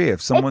 I agree.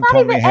 If someone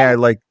told me, hey,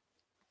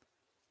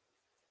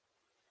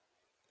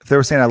 if they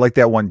were saying I like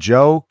that one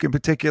joke in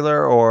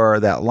particular or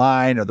that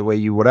line or the way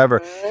you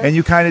whatever, and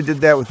you kind of did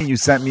that with me, you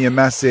sent me a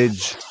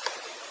message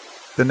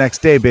the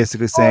next day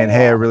basically saying,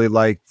 hey, I really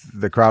liked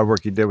the crowd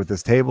work you did with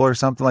this table or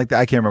something like that.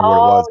 I can't remember what it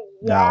was.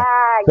 Yeah,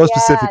 no. So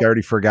specific, I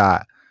already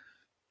forgot.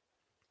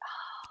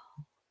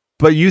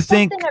 But you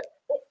think...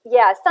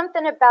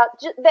 something about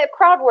the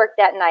crowd work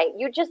that night.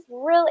 You just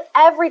really,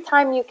 every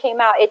time you came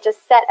out, it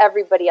just set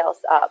everybody else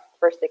up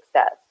for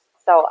success.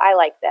 So I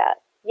like that.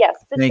 Yes.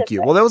 Thank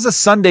you. Well, that was a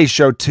Sunday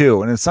show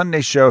too. And a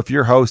Sunday show, if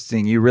you're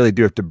hosting, you really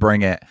do have to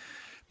bring it,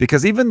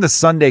 because even the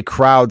Sunday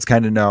crowds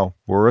kind of know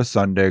we're a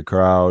Sunday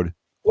crowd.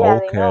 Yeah,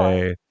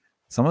 Okay.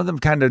 Some of them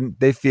kind of,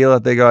 they feel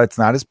it. They go, it's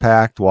not as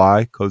packed.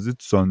 Why? Because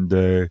it's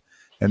Sunday.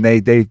 And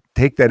they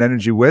take that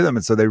energy with them.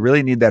 And so they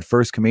really need that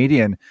first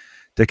comedian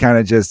to kind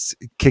of just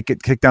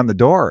kick down the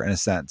door in a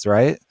sense,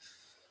 right?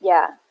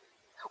 Yeah.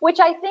 Which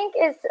I think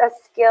is a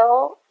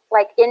skill,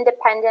 like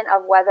independent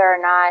of whether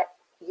or not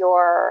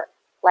you're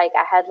like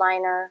a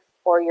headliner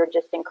or you're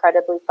just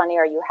incredibly funny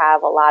or you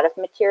have a lot of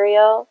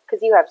material,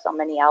 because you have so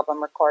many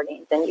album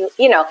recordings and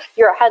you know,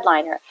 you're a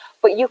headliner,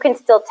 but you can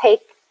still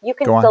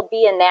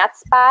be in that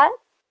spot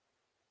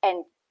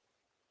and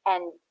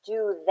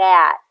do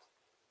that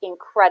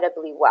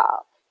incredibly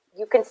well.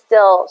 You can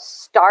still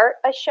start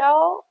a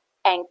show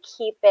and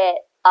keep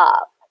it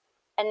up.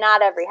 And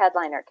not every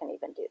headliner can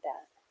even do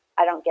that.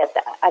 I don't get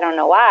that. I don't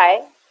know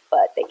why,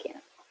 but they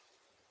can.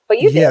 But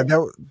you did.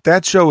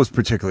 That show was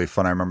particularly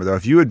fun. I remember though,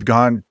 if you had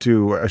gone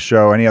to a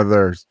show any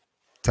other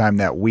time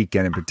that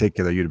weekend in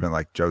particular, you'd have been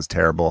like, Joe's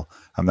terrible.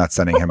 I'm not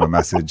sending him a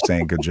message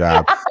saying good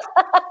job.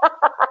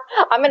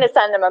 I'm going to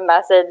send him a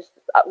message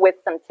with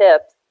some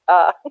tips.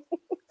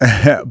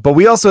 But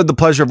we also had the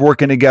pleasure of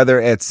working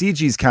together at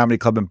CG's Comedy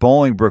Club in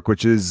Bolingbrook,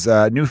 which is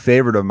a new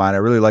favorite of mine. I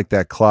really like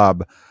that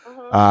club.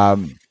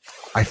 Mm-hmm.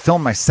 I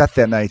filmed my set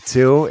that night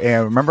too.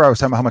 And remember I was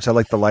talking about how much I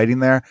like the lighting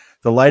there.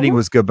 The lighting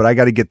was good, but I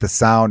got to get the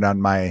sound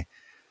on my,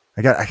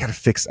 I got to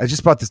fix. I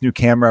just bought this new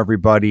camera,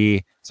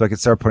 everybody, so I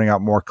could start putting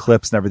out more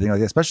clips and everything like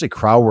that, especially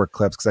crowd work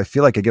clips. Cause I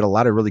feel like I get a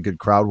lot of really good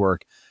crowd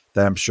work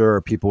that I'm sure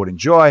people would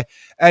enjoy.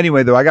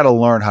 Anyway, though, I got to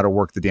learn how to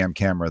work the damn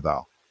camera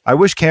though. I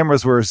wish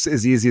cameras were as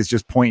easy as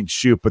just point and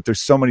shoot, but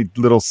there's so many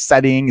little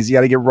settings you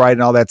got to get right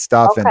and all that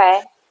stuff. Okay.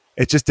 And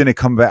it just didn't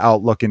come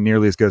out looking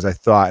nearly as good as I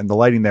thought. And the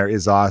lighting there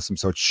is awesome.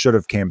 So it should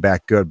have came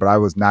back good, but I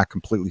was not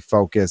completely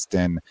focused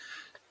and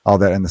all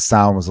that. And the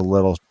sound was a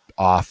little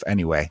off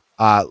anyway.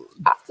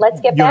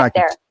 Let's get back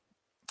there.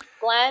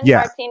 Glenn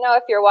Martino,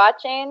 if you're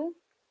watching,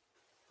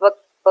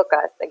 book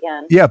us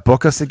again. Yeah,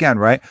 book us again,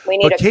 right? We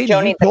need Katie,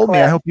 you told me,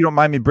 I hope you don't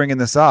mind me bringing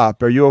this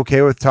up. Are you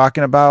okay with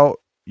talking about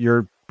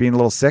your being a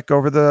little sick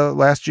over the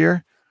last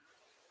year?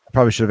 I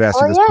probably should have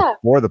asked you this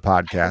before the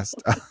podcast.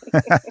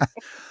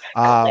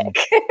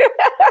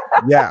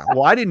 Yeah,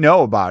 well, I didn't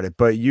know about it,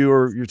 but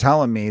you're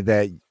telling me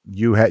that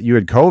you had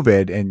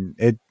COVID, and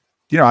it,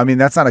 you know, I mean,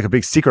 that's not like a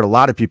big secret. A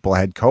lot of people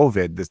had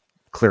COVID.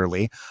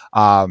 Clearly,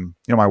 you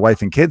know, my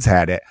wife and kids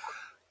had it,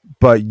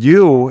 but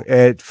you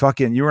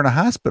were in a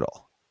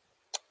hospital.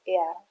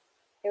 Yeah,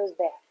 it was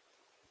bad.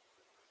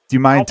 Do you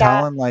mind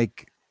telling,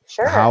 like,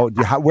 sure, how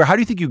do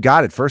you think you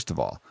got it? First of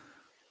all,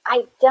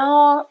 I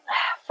don't,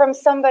 from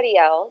somebody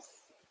else.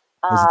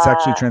 Was it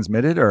sexually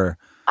transmitted or?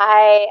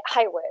 I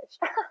wish.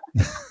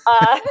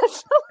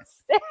 So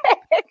sick.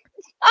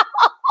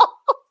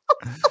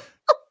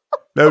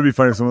 That would be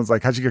funny if someone's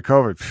like, how'd you get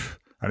COVID?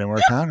 I didn't wear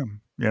a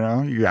condom. You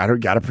know, you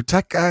gotta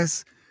protect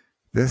guys.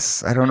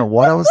 I don't know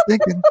what I was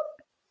thinking.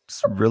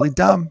 It's really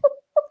dumb.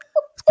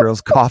 This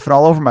girl's coughing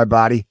all over my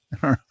body.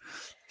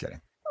 Kidding.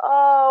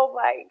 Oh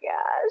my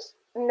gosh.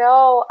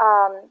 No,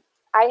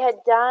 I had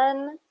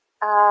done,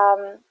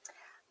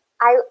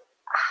 I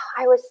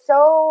was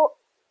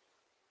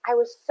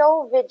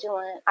so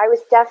vigilant. I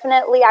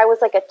was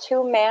like a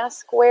 2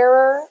 mask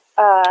wearer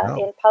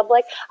in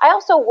public. I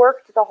also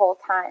worked the whole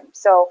time.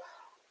 So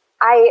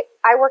I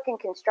work in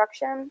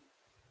construction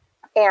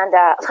and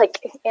like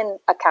in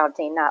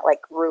accounting, not like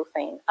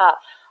roofing.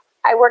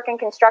 I work in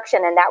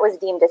construction and that was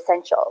deemed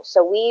essential.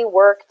 So we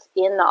worked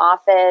in the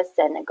office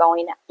and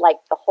going like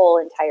the whole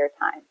entire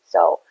time.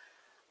 So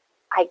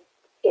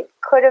it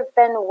could have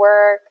been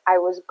work. I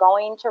was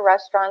going to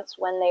restaurants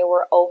when they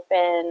were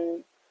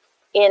open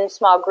in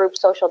small group,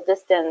 social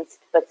distance,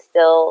 but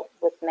still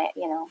with,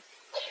 you know,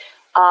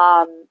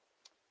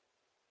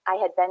 I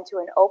had been to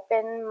an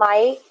open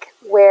mic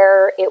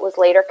where it was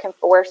later,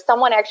 where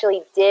someone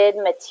actually did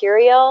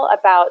material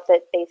about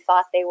that they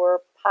thought they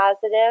were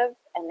positive,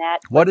 and that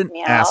what an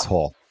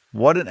asshole.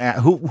 What an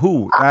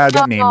who?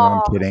 Don't name them.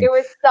 I'm kidding. It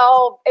was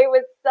so,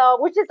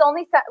 which is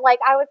only like,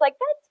 I was like,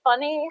 that's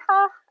funny,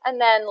 huh? And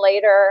then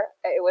later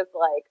it was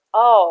like,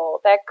 oh,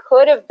 that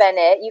could have been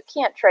it. You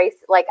can't trace,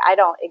 like, I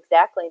don't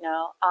exactly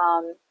know.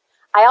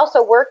 I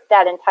also worked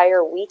that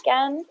entire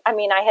weekend. I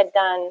mean, I had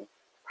done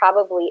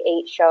probably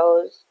 8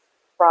 shows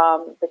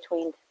from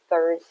between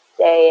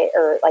Thursday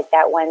or like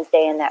that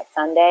Wednesday and that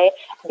Sunday,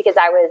 because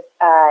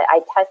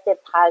I tested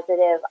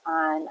positive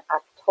on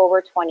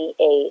October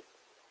 28th.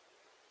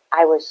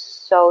 I was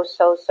so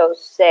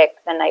sick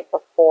the night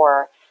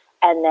before.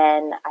 And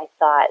then I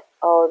thought,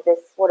 oh,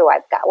 what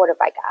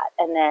have I got?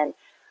 And then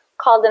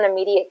called an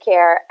immediate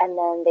care, and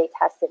then they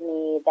tested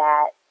me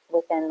that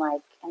within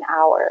like an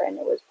hour, and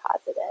it was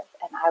positive.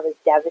 And I was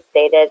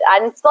devastated.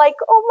 And it's like,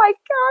 oh my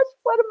gosh,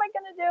 what am I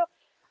going to do?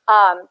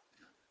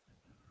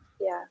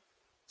 Yeah.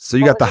 So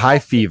you got the high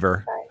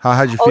fever.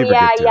 How'd your fever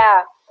get to?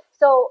 Yeah.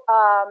 So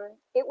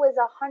it was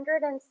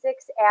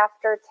 106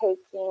 after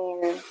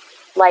taking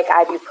like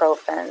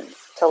ibuprofen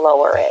to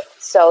lower it.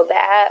 So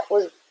that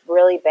was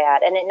really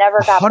bad. And it never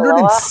got below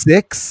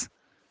 106?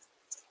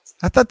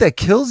 I thought that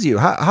kills you.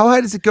 How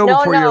high does it go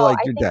before you're like,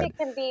 you're dead? I think it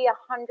can be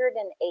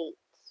 108.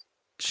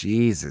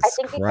 Jesus I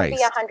think Christ. it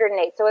can be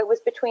 108. So it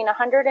was between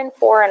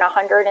 104 and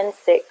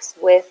 106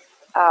 with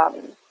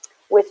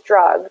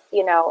drugs,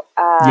 you know.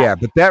 Yeah,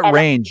 but that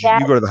range,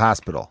 you go to the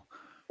hospital.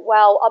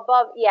 Well,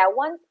 above, yeah.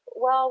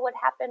 What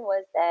happened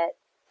was that,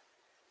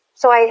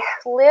 so I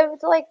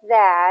lived like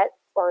that,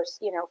 or,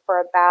 you know,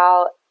 for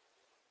about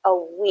a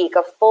week,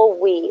 a full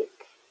week.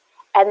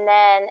 And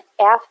then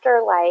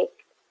after like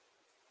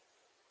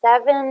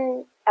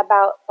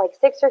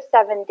 6 or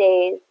 7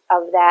 days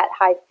of that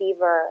high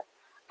fever,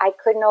 I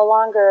could no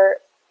longer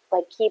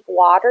like keep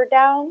water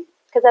down,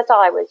 because that's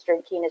all I was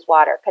drinking is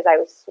water, because I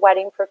was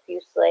sweating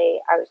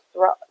profusely. I was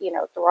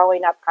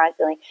throwing up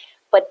constantly.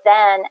 But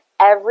then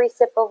every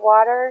sip of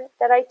water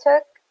that I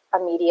took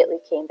immediately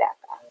came back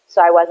on.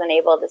 So I wasn't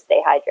able to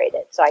stay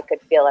hydrated. So I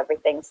could feel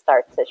everything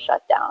start to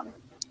shut down.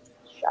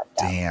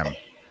 Damn.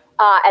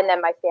 And then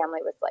my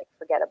family was like,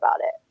 forget about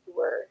it.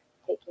 We're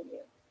taking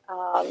you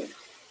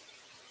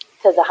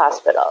to the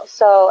hospital.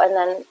 So, and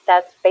then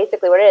that's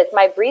basically what it is.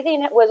 My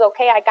breathing was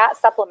okay. I got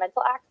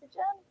supplemental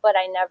oxygen, but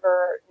I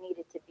never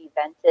needed to be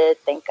vented,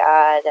 thank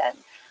God. And,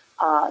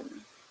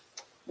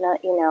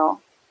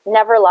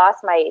 never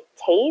lost my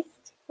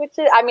taste, which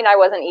is, I mean, I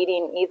wasn't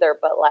eating either,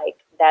 but like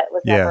that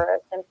was never a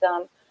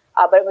symptom.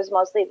 But it was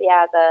mostly,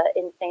 the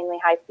insanely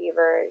high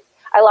fevers.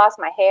 I lost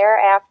my hair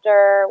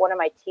after one of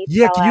my teeth.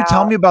 Yeah. Can you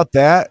tell me about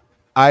that?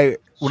 When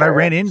I Sure.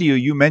 ran into you,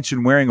 you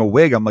mentioned wearing a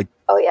wig. I'm like,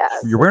 oh yeah.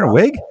 You're wearing a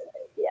wig?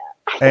 Yeah.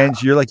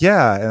 And you're like,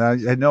 yeah. And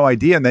I had no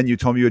idea. And then you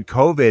told me you had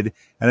COVID.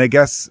 And I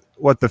guess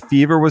the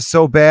fever was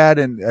so bad.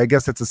 And I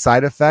guess it's a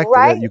side effect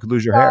that you could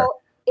lose your hair.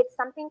 It's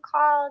something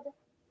called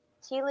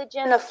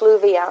telogen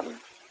effluvium.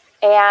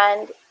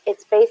 And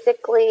it's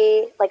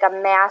basically like a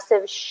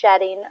massive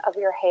shedding of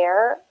your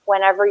hair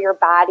whenever your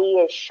body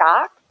is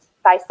shocked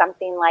by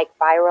something like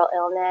viral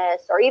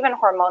illness or even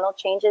hormonal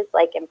changes,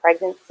 like in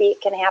pregnancy,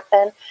 it can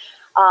happen.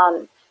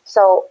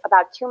 So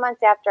about 2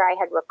 months after I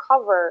had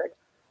recovered,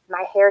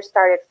 my hair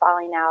started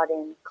falling out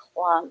in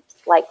clumps,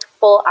 like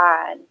full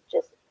on,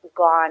 just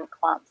gone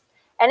clumps.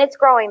 And it's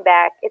growing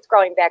back. It's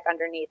growing back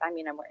underneath. I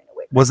mean, I'm wearing a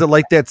wig. Was it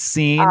like that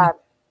scene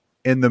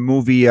in the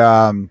movie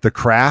The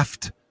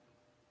Craft?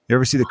 You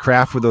ever see The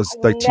Craft with those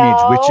like teenage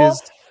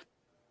witches?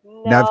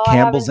 No, Nev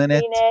Campbell's in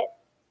it.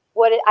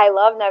 I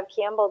love Nev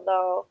Campbell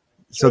though.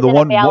 So the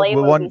one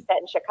movie set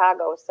in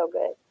Chicago was so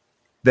good.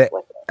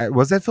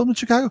 Was that filmed in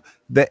Chicago?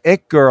 The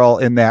It Girl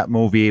in that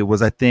movie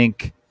was, I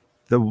think,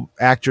 the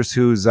actress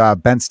who's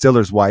Ben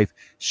Stiller's wife.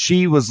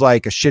 She was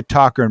like a shit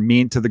talker and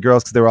mean to the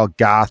girls because they were all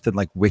goth and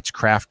like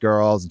witchcraft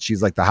girls, and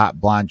she's like the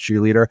hot blonde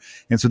cheerleader.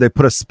 And so they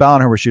put a spell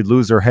on her where she'd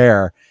lose her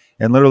hair.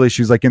 And literally,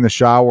 she's like in the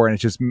shower, and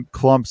it's just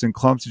clumps and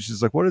clumps. And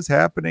she's like, "What is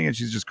happening?" And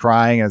she's just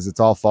crying as it's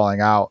all falling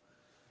out.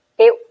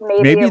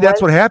 Maybe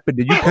that's what happened.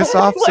 Did you piss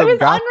off some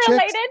goth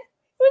chicks? It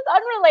was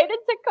unrelated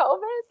to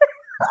COVID.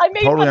 I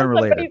made totally fun of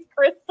unrelated. somebody's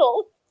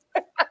crystals.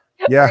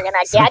 Yeah, we're gonna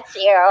get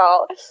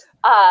you.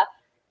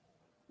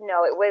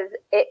 No,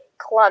 it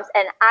clumps,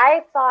 and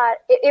I thought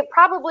it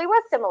probably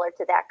was similar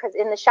to that, because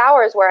in the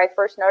showers where I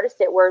first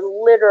noticed it were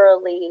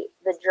literally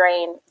the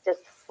drain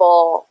just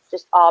full,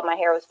 just all my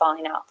hair was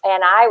falling out,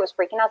 and I was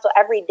freaking out. So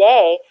every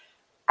day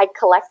I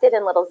collected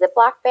in little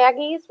Ziploc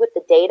baggies with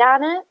the date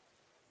on it,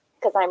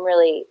 because I'm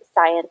really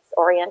science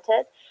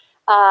oriented.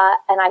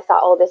 And I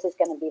thought, oh, this is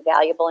going to be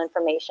valuable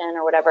information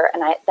or whatever.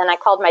 And then I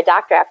called my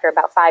doctor after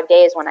about 5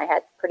 days when I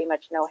had pretty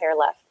much no hair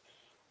left.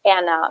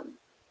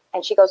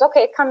 And she goes,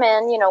 okay, come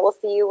in, we'll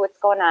see you, what's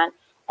going on.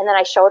 And then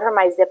I showed her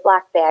my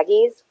Ziploc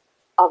baggies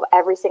of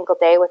every single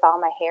day with all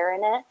my hair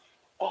in it.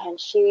 And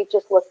she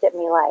just looked at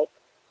me like,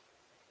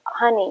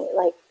 honey,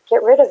 like,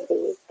 get rid of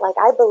these. Like,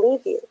 I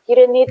believe you. You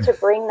didn't need to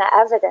bring the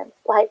evidence.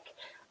 Like,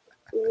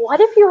 what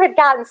if you had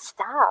gotten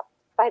stopped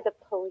by the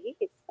police?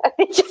 I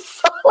mean,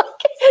 just saw like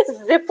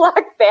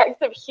Ziploc bags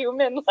of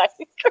human, like.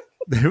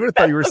 They would have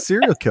thought you were a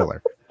serial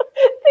killer. They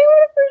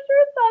would have for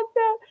sure thought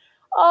that.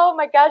 Oh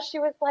my gosh, she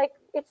was like,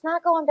 it's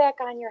not going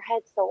back on your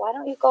head, so why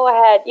don't you go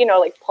ahead,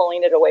 like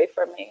pulling it away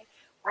from me.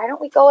 Why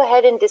don't we go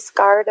ahead and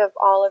discard of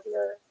all of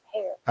your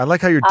hair? I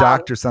like how your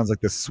doctor sounds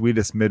like the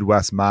sweetest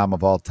Midwest mom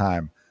of all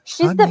time.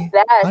 She's the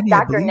best.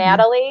 Dr.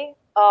 Natalie.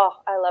 Oh,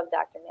 I love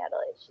Dr.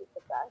 Natalie. She's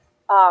the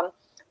best.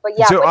 But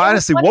yeah. So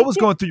honestly, what was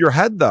going through your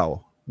head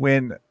though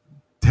when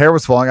hair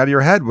was falling out of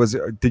your head?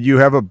 Did you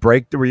have a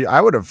break where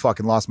I would have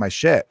fucking lost my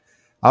shit?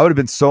 I would have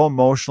been so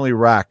emotionally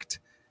wrecked.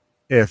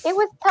 If it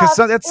was tough.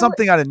 Because that's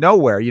something out of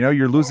nowhere,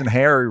 you're losing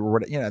hair or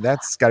whatever,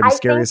 that's got to be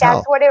scary as hell.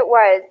 That's what it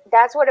was.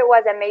 That's what it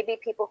was. And maybe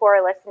people who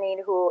are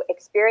listening who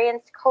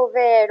experienced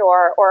COVID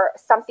or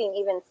something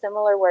even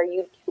similar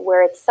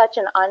where it's such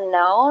an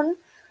unknown,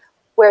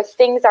 where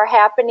things are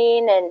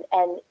happening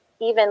and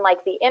even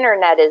like the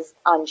internet is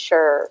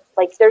unsure.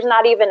 Like there's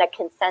not even a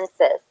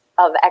consensus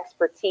of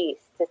expertise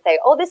to say,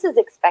 oh, this is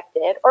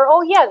expected, or,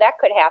 oh yeah, that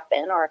could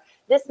happen, or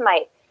this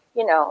might,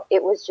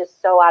 it was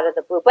just so out of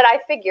the blue. But I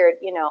figured,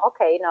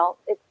 okay,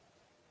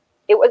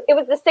 it it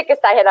was the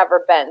sickest I had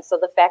ever been. So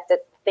the fact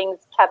that things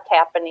kept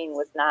happening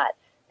was not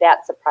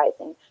that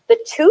surprising. The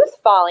tooth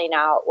falling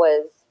out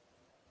was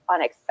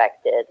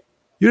unexpected.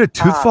 You had a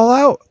tooth fall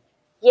out?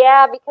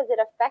 Yeah, because it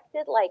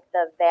affected like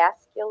the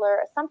vascular,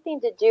 something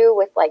to do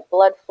with like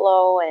blood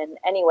flow, and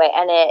anyway,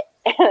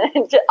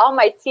 and all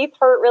my teeth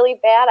hurt really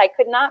bad. I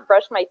could not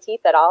brush my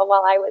teeth at all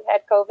while I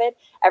had COVID.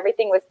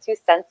 Everything was too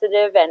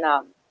sensitive and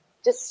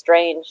just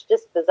strange,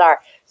 just bizarre.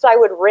 So I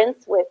would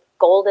rinse with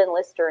golden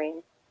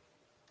Listerine,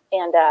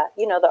 and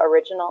the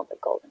original, the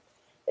golden.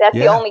 That's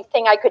the only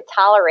thing I could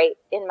tolerate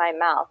in my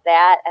mouth.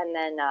 That and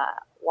then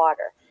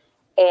water,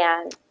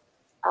 and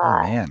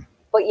oh man.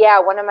 But yeah,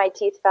 one of my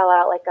teeth fell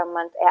out like a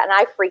month, and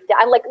I freaked out.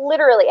 I'm like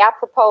literally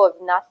apropos of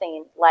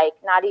nothing, like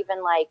not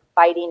even like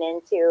biting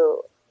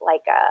into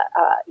like a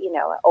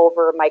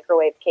over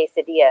microwave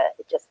quesadilla.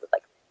 It just was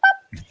like,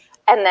 pop.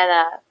 And then,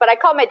 but I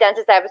called my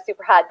dentist. I have a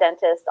super hot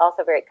dentist,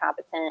 also very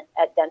competent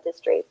at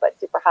dentistry, but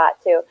super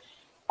hot too.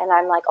 And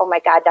I'm like, oh my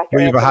God, Dr. Were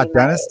you have a hot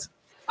Anthony dentist?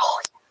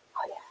 Oh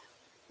yeah.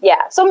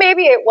 Yeah. So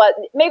maybe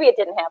it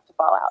didn't have to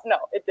fall out. No,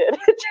 it did.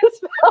 It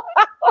just fell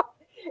out.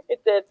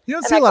 It did. You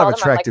don't see a lot of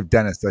attractive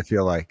dentists, I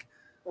feel like.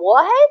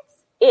 What?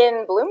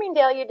 In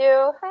Bloomingdale you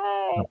do?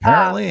 Hey.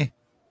 Apparently.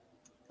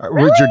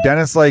 Really? Was your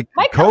dentist like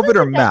My COVID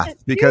or cousin's meth?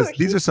 dentist, Because too.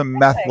 these are some He's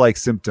meth-like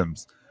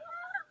symptoms.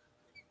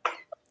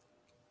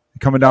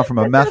 Coming down from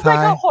a meth It's like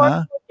high, a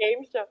horrible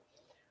game show.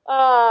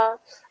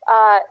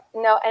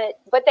 No, and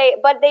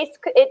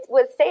it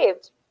was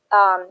saved.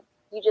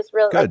 You just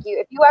really Good.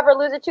 if you ever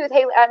lose a tooth,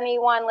 hey,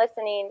 anyone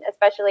listening,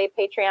 especially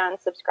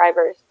Patreon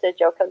subscribers to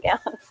Joe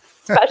Kilgallen,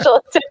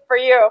 special tip for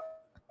you.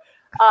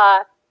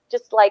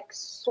 Just like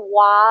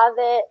swathe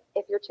it.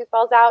 If your tooth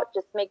falls out,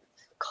 just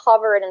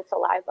cover it in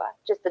saliva.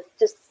 Just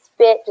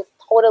spit, just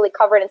totally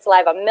cover it in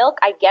saliva. Milk,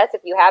 I guess,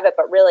 if you have it,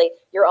 but really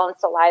your own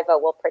saliva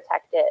will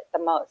protect it the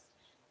most.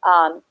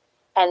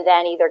 And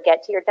then either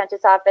get to your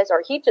dentist's office,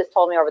 or he just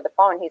told me over the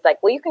phone, he's like,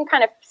 well, you can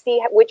kind of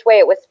see which way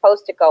it was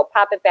supposed to go,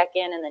 pop it back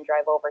in, and then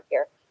drive over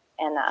here.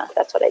 And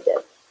that's what I did.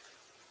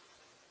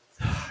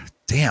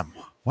 Damn,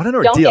 what an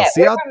ordeal.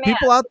 See how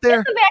people out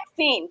there. Get the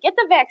vaccine. Get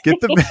the vaccine.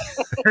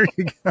 There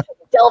you go.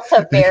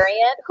 Delta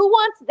variant. Who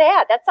wants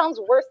that? That sounds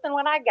worse than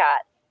what I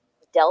got.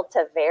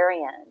 Delta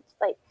variant.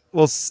 Like,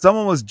 well,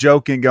 someone was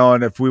joking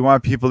going, if we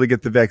want people to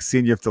get the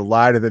vaccine, you have to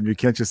lie to them. You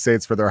can't just say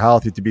it's for their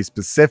health. You have to be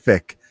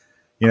specific.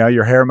 You know,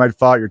 your hair might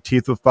fall out, your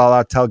teeth will fall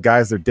out. Tell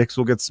guys their dicks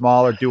will get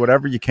smaller. Do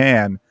whatever you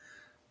can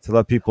to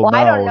let people know.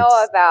 I don't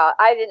know about.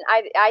 I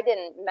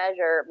didn't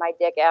measure my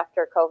dick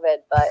after COVID,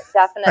 but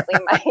definitely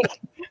my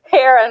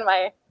hair and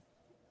my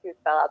tooth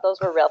fell out. Those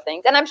were real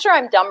things, and I'm sure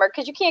I'm dumber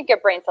because you can't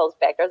get brain cells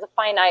back. There's a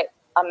finite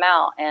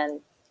amount,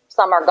 and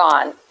some are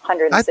gone.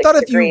 106 I thought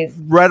if degrees.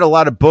 you read a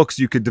lot of books,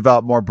 you could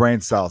develop more brain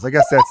cells. I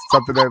guess that's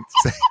something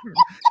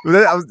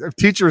that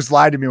teachers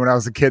lied to me when I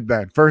was a kid.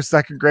 Then first,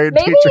 second grade.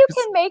 Maybe teachers, you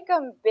can make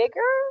them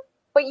bigger,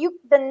 but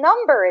the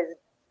number is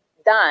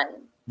done.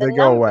 They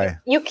go away.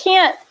 You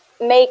can't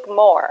make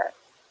more.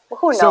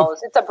 Who knows?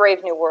 It's a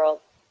brave new world.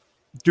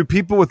 Do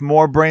people with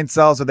more brain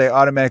cells, are they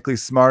automatically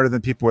smarter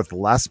than people with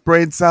less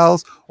brain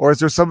cells? Or is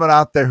there someone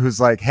out there who's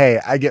like, hey,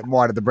 I get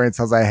more out of the brain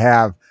cells I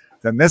have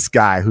than this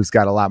guy who's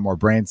got a lot more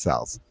brain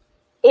cells?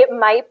 It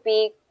might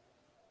be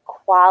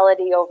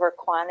quality over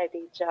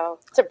quantity, Joe,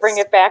 to bring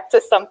it back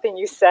to something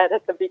you said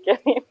at the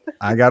beginning.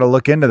 I got to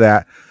look into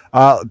that.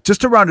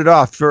 Just to round it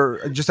off,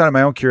 just out of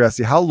my own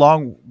curiosity, how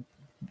long,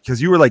 because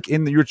you were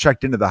you were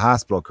checked into the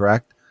hospital,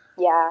 correct?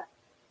 Yeah.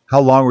 How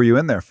long were you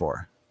in there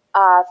for?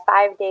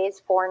 5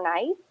 days, 4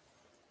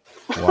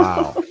 nights.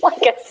 Wow.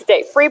 Like a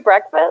stay. Free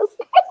breakfast.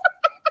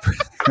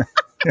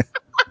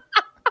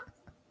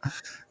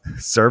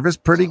 Service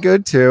pretty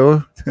good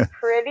too.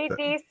 Pretty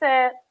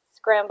decent.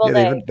 Scrambled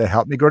egg. They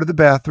helped me go to the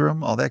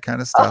bathroom, all that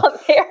kind of stuff. Oh,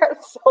 they're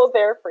so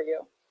there for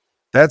you.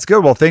 That's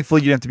good. Well,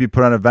 thankfully you didn't have to be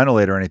put on a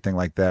ventilator or anything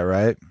like that,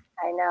 right?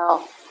 I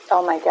know.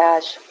 Oh my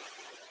gosh.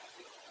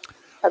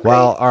 Agreed.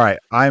 Well, all right.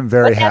 I'm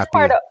very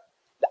happy.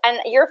 And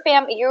your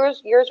family,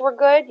 yours were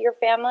good. Your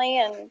family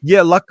and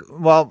yeah,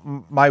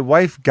 Well, my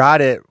wife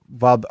got it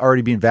while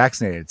already being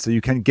vaccinated, so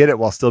you can get it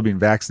while still being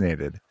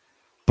vaccinated.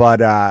 But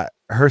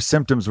her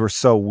symptoms were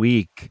so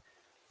weak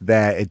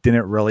that it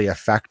didn't really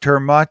affect her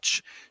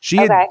much.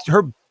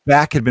 Her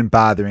back had been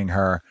bothering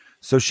her,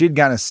 so she had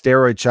gotten a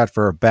steroid shot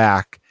for her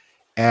back,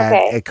 and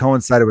it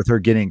coincided with her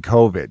getting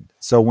COVID.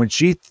 So when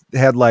she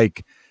had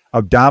like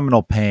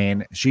abdominal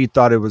pain, she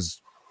thought it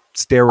was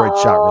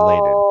steroid shot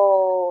related.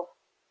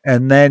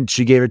 And then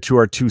she gave it to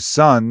our 2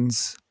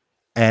 sons,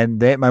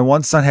 and my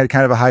one son had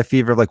kind of a high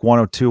fever of like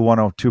 102,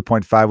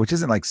 102.5, which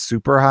isn't like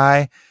super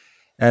high.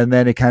 And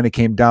then it kind of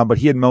came down, but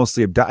he had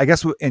mostly, I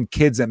guess in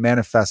kids that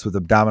manifest with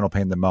abdominal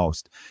pain the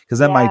most. Because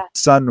then my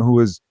son,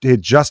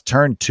 had just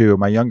turned 2,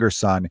 my younger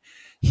son,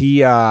 he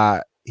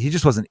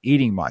just wasn't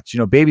eating much. You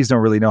know, babies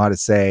don't really know how to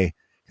say,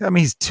 I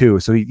mean, he's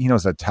 2, so he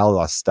knows how to tell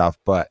us stuff,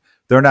 but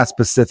they're not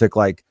specific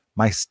like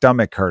my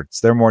stomach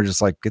hurts. They're more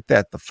just like, get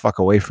that the fuck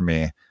away from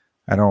me.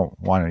 I don't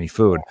want any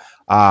food.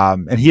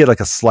 And he had like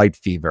a slight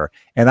fever,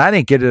 and I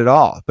didn't get it at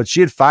all. But she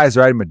had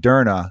Pfizer, I had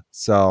Moderna.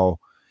 So,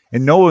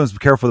 and no one was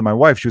careful with my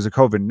wife. She was a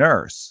COVID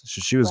nurse.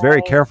 So she was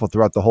very careful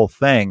throughout the whole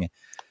thing.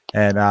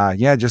 And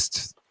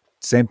just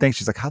same thing.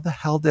 She's like, how the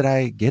hell did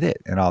I get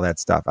it? And all that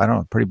stuff. I don't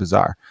know. Pretty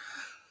bizarre.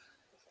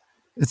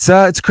 It's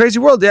a crazy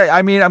world. Yeah.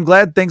 I mean, I'm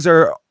glad things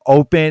are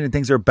open and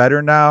things are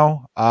better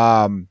now.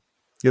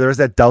 There is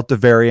that Delta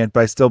variant, but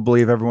I still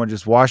believe everyone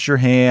just wash your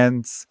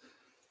hands.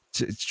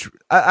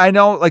 I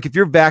know, like, if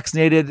you're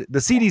vaccinated, the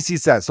CDC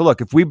says, so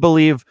look, if we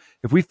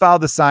follow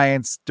the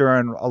science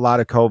during a lot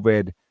of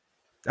COVID,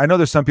 I know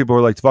there's some people who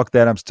are like, fuck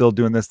that, I'm still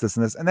doing this,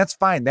 and this, and that's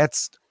fine.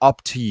 That's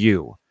up to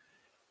you.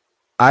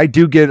 I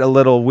do get a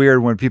little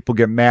weird when people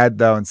get mad,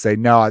 though, and say,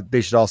 no,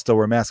 they should all still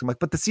wear masks. I'm like,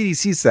 but the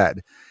CDC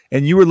said,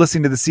 and you were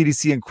listening to the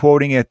CDC and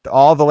quoting it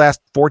all the last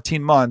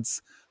 14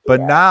 months. But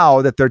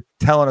now that they're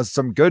telling us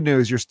some good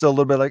news, you're still a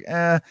little bit like,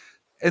 and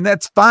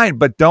that's fine.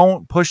 But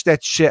don't push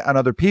that shit on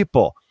other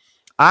people.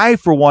 I,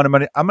 for one, I'm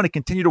going to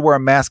continue to wear a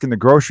mask in the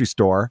grocery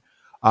store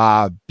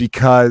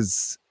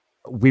because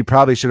we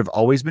probably should have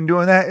always been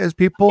doing that as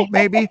people,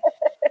 maybe.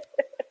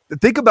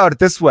 Think about it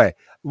this way.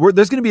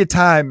 There's going to be a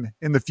time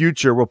in the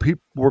future where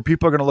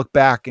people are going to look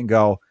back and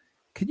go,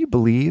 can you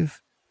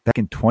believe back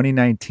in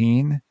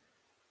 2019,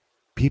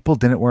 people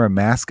didn't wear a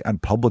mask on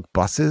public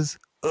buses?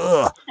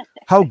 Ugh,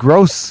 how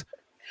gross.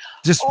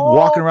 Just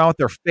walking around with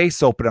their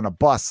face open on a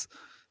bus.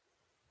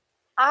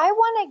 I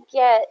want to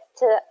get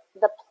to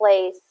the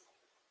place,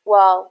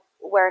 well,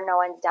 where no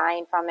one's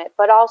dying from it,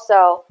 but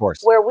also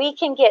where we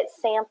can get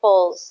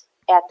samples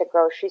at the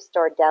grocery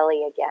store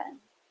deli again.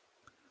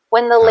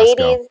 When the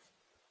ladies,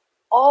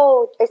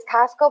 is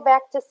Costco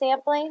back to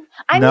sampling?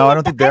 I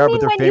don't think they are,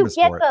 but they're famous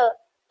for it. When you get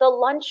the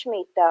lunch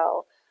meat,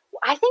 though,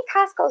 I think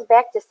Costco's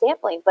back to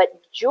sampling, but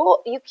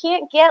you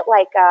can't get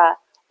like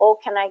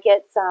can I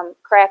get some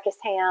Crackus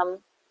ham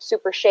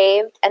super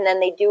shaved? And then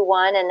they do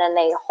one and then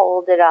they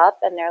hold it up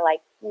and they're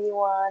like, you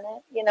want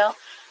it?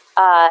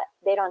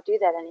 They don't do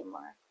that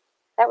anymore.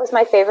 That was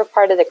my favorite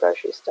part of the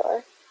grocery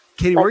store.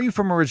 Katie, where are you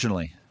from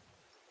originally?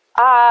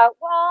 Well,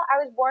 I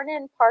was born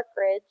in Park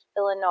Ridge,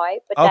 Illinois,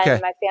 but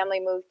then my family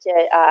moved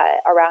to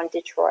around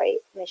Detroit,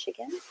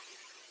 Michigan.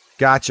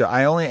 Gotcha.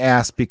 I only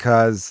asked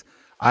because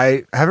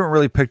I haven't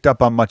really picked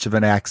up on much of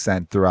an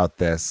accent throughout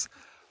this.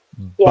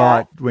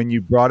 Yeah. But when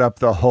you brought up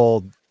the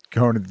whole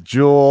going to the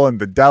Jewel and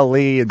the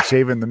deli and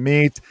shaving the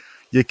meat,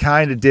 you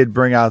kind of did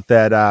bring out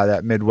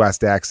that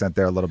Midwest accent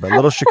there a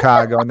little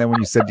Chicago. And then when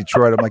you said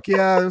Detroit, I'm like,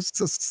 yeah, there's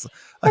just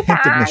a hint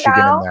of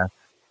Michigan in there.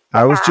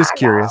 I was just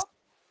curious.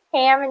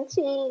 Ham and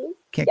cheese.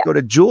 Can't go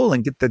to Jewel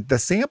and get the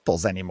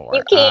samples anymore.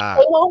 You can't.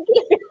 They won't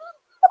give you.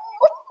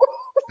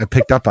 I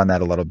picked up on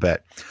that a little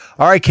bit.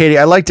 All right, Katie,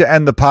 I like to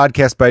end the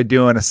podcast by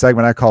doing a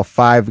segment I call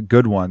 5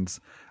 Good Ones,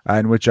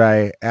 in which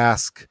I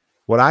ask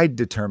what I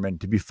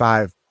determined to be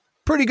 5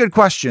 pretty good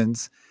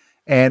questions.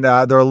 And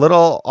they're a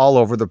little all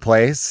over the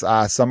place.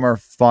 Some are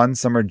fun,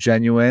 some are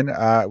genuine.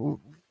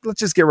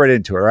 Let's just get right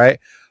into it, right?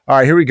 All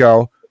right, here we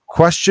go.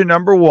 Question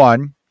number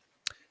 1.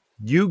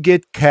 You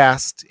get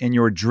cast in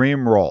your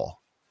dream role,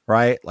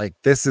 right? Like,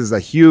 this is a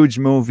huge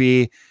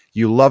movie.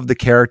 You love the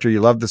character, you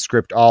love the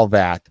script, all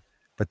that.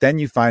 But then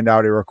you find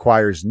out it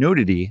requires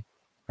nudity.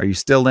 Are you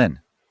still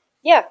in?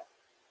 Yeah.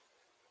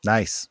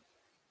 Nice.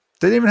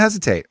 Didn't even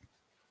hesitate.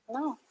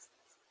 No.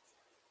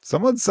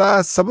 Someone's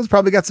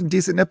probably got some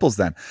decent nipples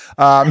then.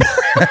 Some.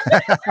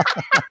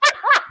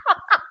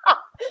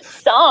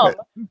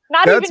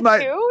 Not even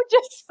 2,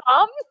 just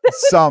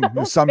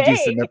some. Some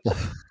decent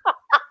nipples.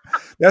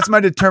 That's my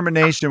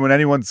determination when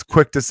anyone's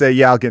quick to say,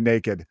 yeah, I'll get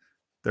naked.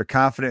 They're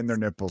confident in their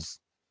nipples.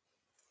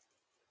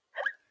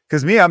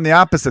 Because me, I'm the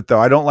opposite, though.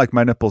 I don't like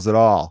my nipples at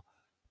all.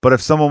 But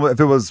if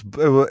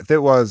it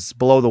was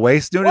below the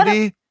waist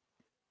nudity,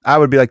 I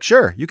would be like,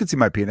 sure, you can see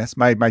my penis,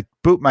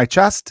 my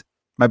chest,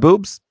 my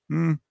boobs. I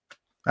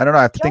don't know.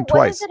 I have to think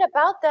twice.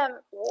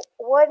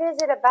 What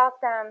is it about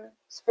them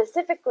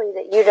specifically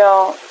that you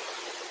don't?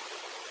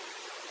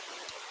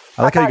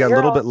 I like how you got a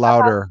little bit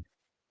louder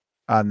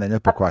on the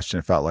nipple question.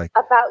 It felt like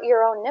about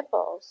your own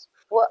nipples.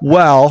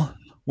 Well,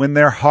 when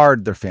they're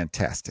hard, they're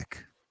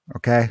fantastic.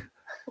 Okay,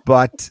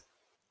 but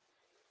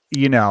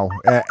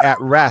at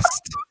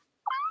rest,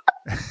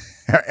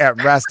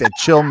 at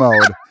chill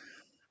mode,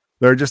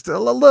 they're just a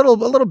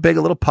little big,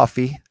 a little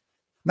puffy.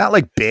 Not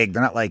like big.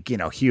 They're not like,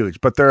 huge,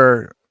 but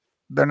they're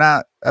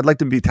not, I'd like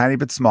them to be a tiny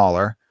bit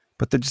smaller,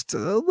 but they're just a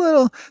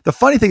little. The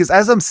funny thing is,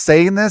 as I'm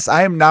saying this,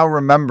 I am now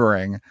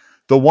remembering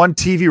the one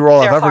TV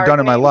role I've ever done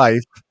in my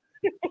life.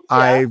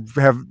 Yeah.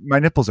 My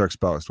nipples are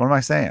exposed. What am I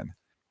saying?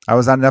 I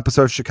was on an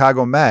episode of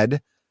Chicago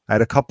Med. I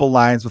had a couple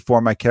lines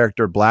before my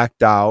character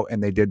blacked out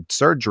and they did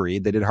surgery.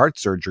 They did heart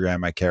surgery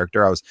on my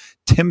character. I was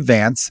Tim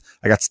Vance.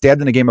 I got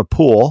stabbed in a game of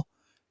pool.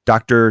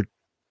 Dr.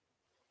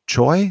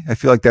 Choi. I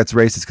feel like that's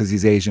racist because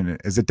he's Asian.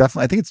 Is it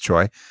definitely? I think it's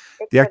Choi.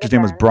 The actor's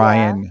name was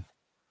Brian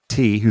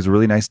T, who's a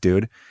really nice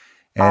dude.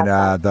 And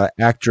the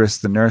actress,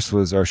 the nurse she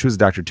was a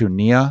doctor too,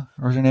 Nia,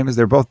 or her name is.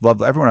 They're both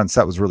lovely. Everyone on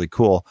set was really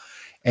cool.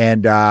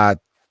 And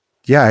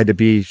yeah, I had to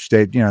be,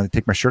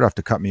 take my shirt off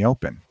to cut me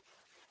open.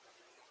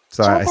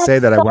 So I that's say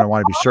that I so wouldn't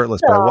want to be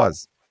shirtless, but I awesome.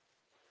 was.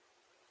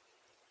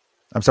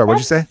 I'm sorry, what'd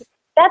you say?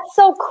 That's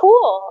so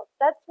cool.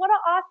 That's what an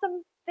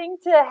awesome thing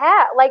to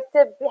have, like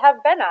to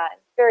have been on.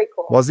 Very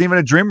cool. Wasn't even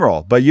a dream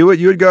role, but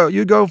you'd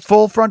go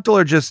full frontal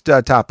or just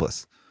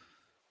topless?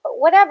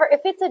 Whatever.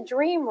 If it's a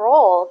dream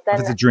role, then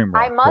If it's a dream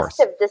role, I must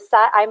have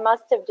decided. I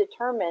must have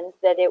determined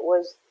that it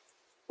was,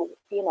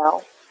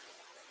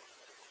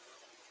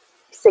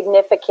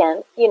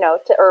 significant.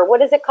 Or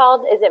what is it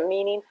called? Is it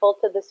meaningful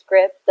to the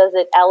script? Does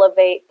it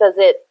elevate? Does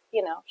it?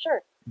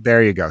 Sure.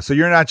 There you go. So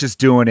you're not just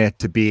doing it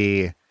to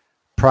be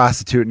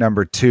prostitute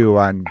number 2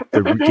 on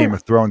the Game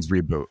of Thrones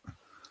reboot.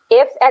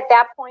 If at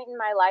that point in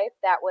my life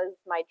that was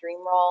my dream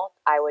role,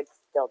 I would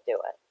still do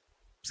it.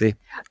 See,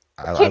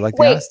 I like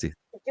the honesty.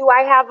 Could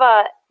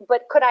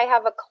I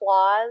have a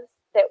clause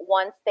that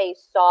once they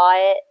saw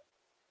it,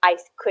 I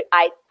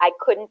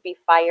couldn't be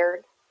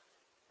fired?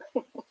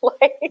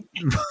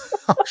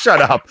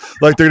 Shut up.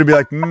 Like they're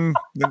going to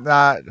be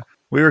like,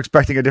 we were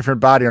expecting a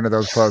different body under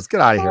those clothes.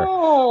 Get out of here.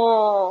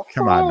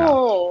 Come on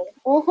now.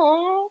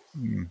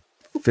 Mm-hmm.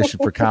 Fishing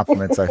for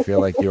compliments, I feel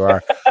like you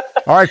are.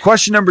 All right,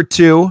 question number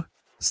 2.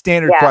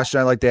 Standard question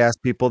I like to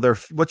ask people.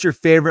 What's your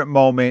favorite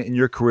moment in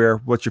your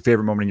career? What's your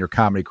favorite moment in your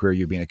comedy career,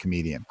 you being a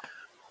comedian?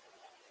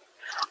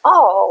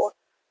 Oh,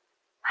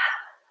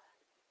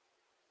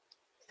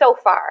 so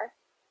far,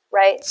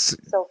 right?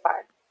 So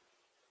far.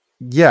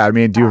 Yeah, I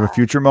mean, do you have a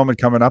future moment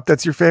coming up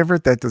that's your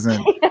favorite? That doesn't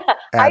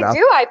add up. I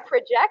do. I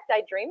project.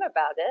 I dream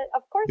about it.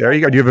 Of course. There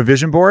you go. Do you have a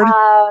vision board? Of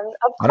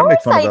I don't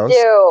make fun of those.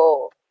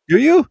 do. Do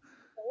you?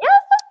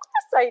 Yes,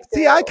 of course I do.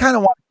 See, I kind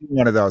of want to be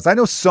one of those. I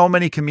know so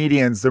many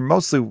comedians. They're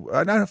mostly,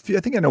 I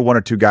think I know 1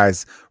 or 2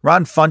 guys.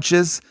 Ron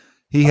Funches,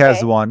 he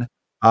has one.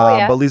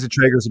 But Lisa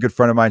Traeger's a good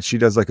friend of mine. She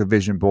does like a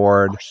vision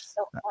board. Oh, she's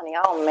so funny.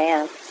 Oh,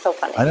 man. So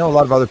funny. I know a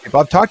lot of other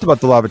people. I've talked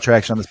about the law of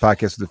attraction on this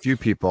podcast with a few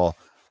people.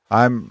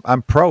 I'm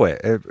pro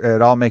it.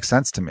 It all makes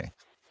sense to me.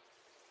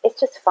 It's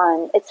just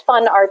fun. It's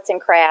fun arts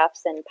and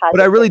crafts and positivity.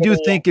 But I really do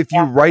think if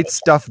you write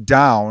stuff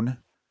down,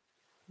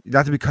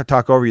 not to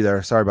talk over you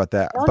there, sorry about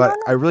that. No.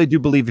 I really do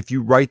believe if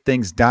you write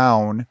things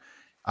down,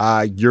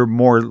 you're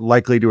more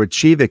likely to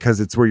achieve it because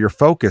it's where your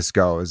focus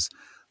goes.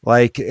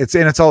 Like it's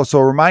also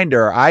a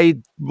reminder. I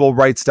will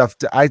write stuff.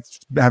 I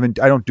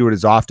don't do it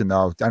as often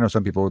though. I know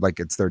some people like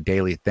it's their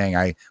daily thing.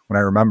 When I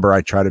remember,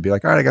 I try to be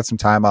like, all right, I got some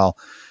time. I'll,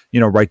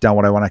 write down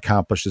what I want to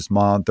accomplish this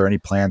month or any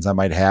plans I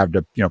might have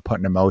to,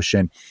 put in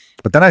motion.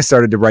 But then I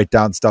started to write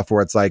down stuff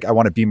where it's like, I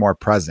want to be more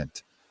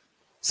present.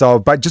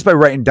 So, just by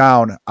writing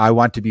down, I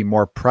want to be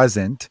more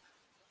present.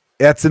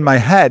 That's in my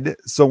head.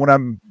 So when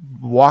I'm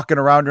walking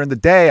around during the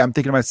day, I'm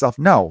thinking to myself,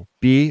 no,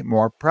 be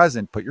more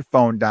present. Put your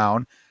phone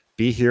down.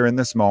 Be here in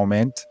this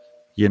moment,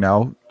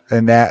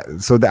 and I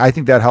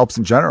think that helps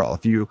in general.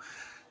 If you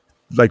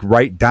like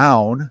write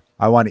down,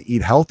 I want to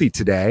eat healthy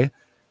today.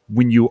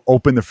 When you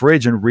open the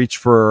fridge and reach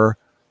for,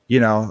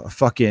 a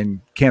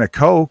fucking can of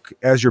Coke,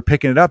 as you're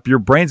picking it up, your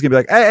brain's gonna be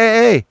like,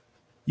 hey,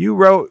 you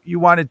wrote you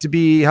wanted to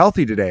be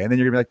healthy today. And then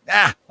you're gonna be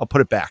like, I'll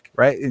put it back.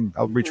 Right. And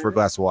I'll reach for a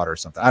glass of water or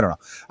something. I don't know.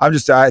 I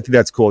think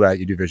that's cool that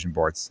you do vision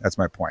boards. That's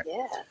my point.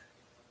 Yeah.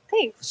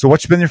 Thanks. So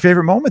what's been your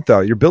favorite moment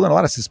though? You're building a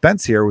lot of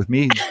suspense here with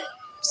me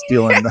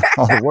stealing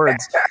all the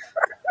words.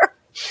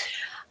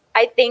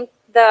 I think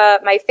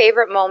my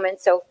favorite moment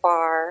so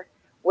far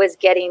was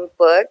getting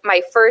booked.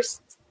 My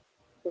first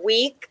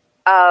week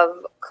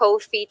of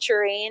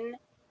co-featuring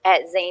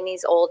at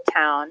Zany's Old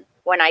Town,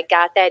 when I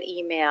got that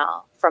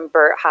email from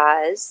Bert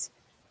Haas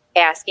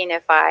saying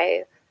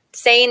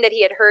that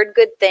he had heard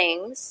good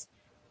things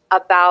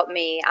about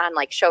me on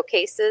like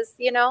showcases,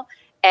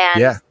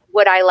 and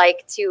would I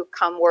like to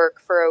come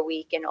work for a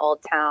week in Old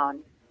Town,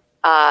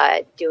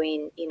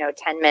 doing,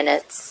 10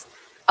 minutes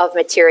of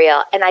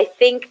material. And I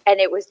think, and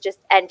it was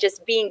just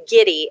being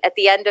giddy at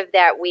the end of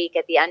that week,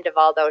 at the end of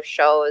all those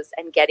shows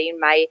and getting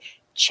my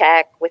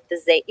check with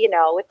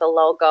with the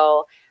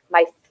logo,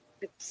 my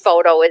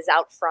photo is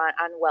out front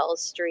on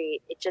Wells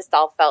Street. It just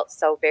all felt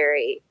so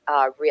very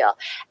real.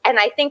 And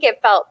I think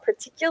it felt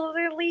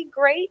particularly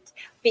great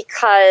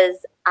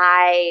because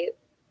I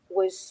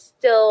was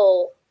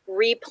still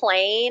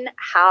replaying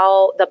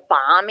how the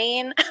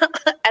bombing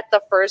at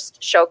the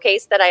first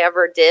showcase that I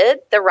ever did,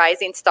 the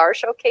Rising Star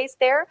showcase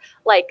there,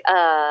 like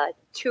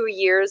 2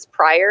 years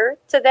prior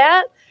to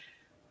that.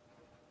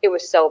 It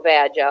was so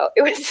bad, Joe.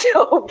 It was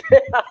so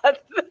bad.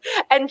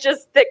 And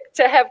just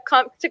to have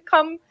come,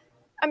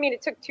 I mean,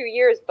 it took 2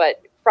 years,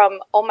 but from,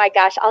 oh my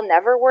gosh, I'll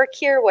never work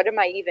here. What am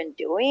I even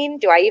doing?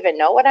 Do I even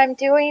know what I'm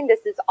doing?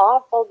 This is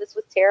awful. This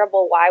was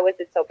terrible. Why was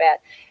it so bad?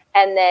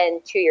 And then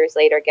 2 years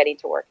later, getting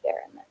to work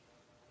there and then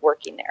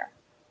working there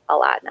a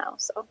lot now.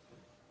 So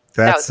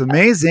that's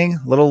amazing.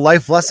 Little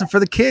life lesson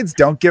for the kids.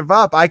 Don't give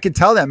up. I could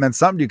tell that meant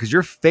something to you because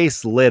your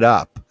face lit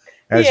up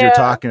as you're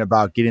talking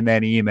about getting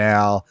that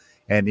email.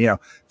 And,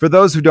 for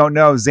those who don't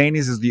know,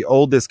 Zany's is the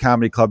oldest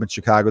comedy club in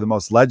Chicago, the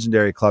most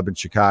legendary club in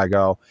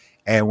Chicago.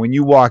 And when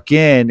you walk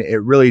in,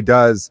 it really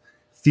does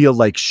feel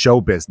like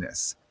show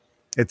business.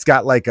 It's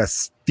got like a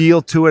feel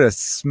to it, a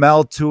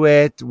smell to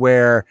it,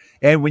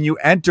 and when you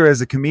enter as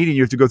a comedian,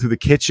 you have to go through the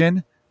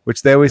kitchen,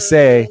 which they always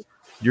say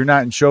you're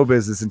not in show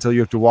business until you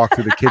have to walk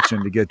through the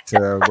kitchen to get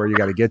to where you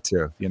got to get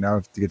to,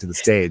 to get to the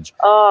stage.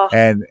 Oh.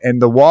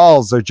 And the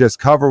walls are just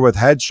covered with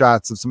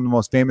headshots of some of the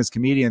most famous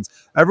comedians.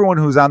 Everyone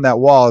who's on that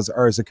wall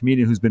is a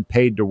comedian who's been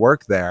paid to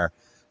work there.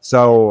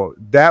 So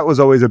that was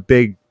always a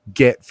big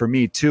get for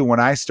me too. When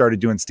I started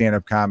doing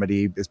stand-up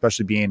comedy,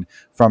 especially being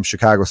from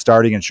Chicago,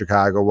 starting in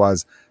Chicago,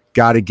 was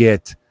got to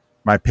get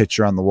my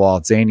picture on the wall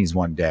at Zanies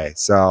one day.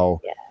 So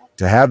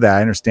to have that,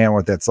 I understand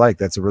what that's like.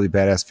 That's a really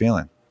badass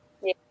feeling.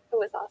 Yeah, it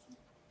was awesome.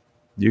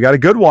 You got a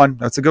good one.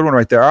 That's a good one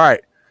right there. All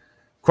right.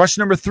 Question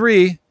number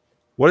 3.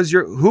 What is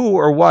your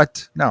who am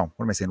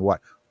I saying?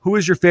 What? Who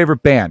is your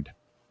favorite band?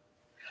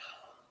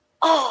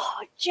 Oh,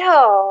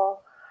 Joe.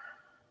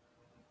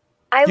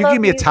 You can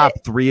give me a top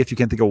 3 if you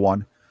can't think of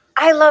one.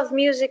 I love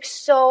music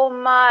so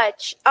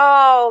much.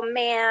 Oh,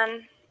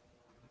 man.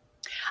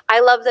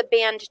 I love the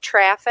band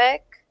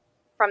Traffic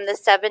from the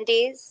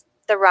 70s.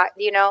 The rock,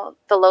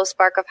 the Low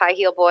Spark of High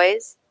Heel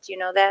Boys. Do you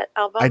know that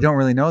album? I don't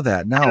really know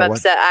that. No. I'm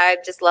upset. I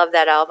just love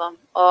that album.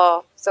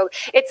 Oh, so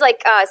it's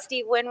like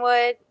Steve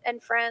Winwood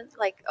and friends.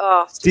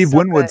 Steve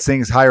Winwood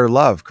sings Higher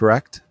Love,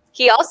 correct?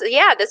 He also,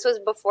 this was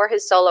before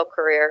his solo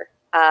career.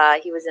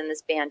 He was in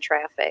this band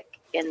Traffic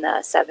in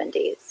the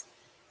 70s.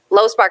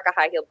 Low Spark of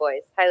High Heel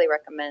Boys. Highly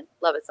recommend.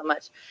 Love it so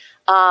much.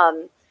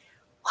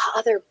 What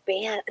other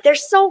band?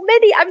 There's so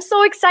many. I'm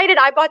so excited.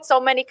 I bought so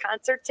many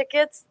concert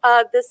tickets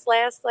this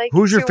last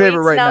Who's your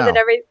favorite right now?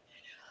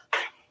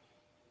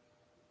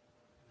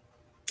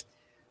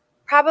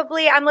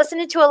 Probably I'm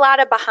listening to a lot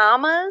of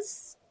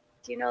Bahamas.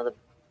 Do you know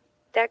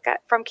that guy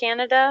from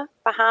Canada?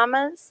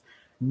 Bahamas?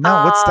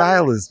 No, what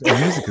style of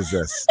music is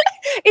this?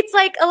 It's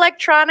like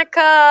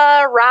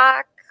electronica,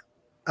 rock.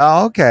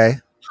 Oh, okay.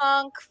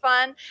 Punk,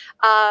 fun.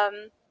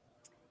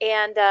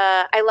 And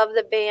I love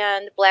the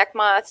band Black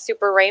Moth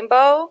Super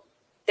Rainbow.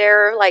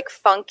 They're like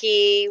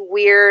funky,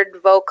 weird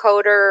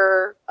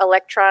vocoder,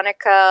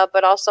 electronica,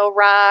 but also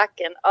rock.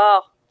 And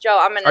Joe,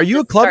 I'm gonna. Are you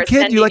a club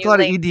kid? Do you like a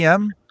lot of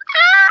EDM?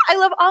 I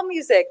love all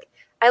music.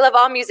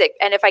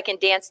 And if I can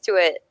dance to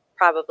it,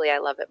 probably I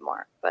love it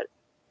more. But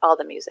all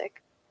the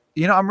music.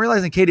 I'm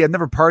realizing, Katie, I've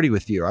never party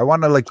with you. I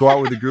want to go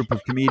out with a group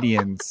of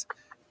comedians,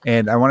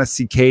 and I want to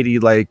see Katie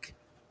a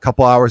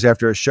couple hours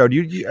after a show. Are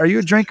you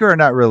a drinker or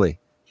not really?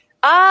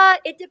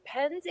 It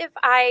depends if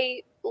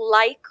I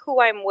like who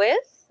I'm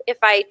with, if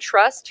I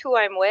trust who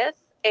I'm with,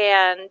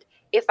 and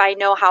if I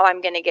know how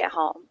I'm going to get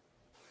home.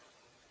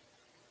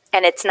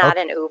 And it's not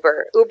an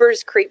Uber.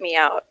 Ubers creep me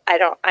out. I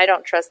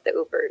don't trust the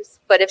Ubers.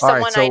 But if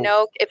someone I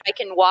know, if I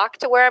can walk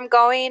to where I'm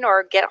going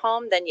or get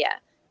home, then yeah.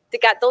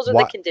 Those are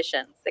the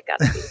conditions that got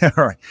to be.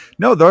 All right.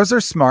 No, those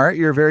are smart.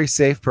 You're a very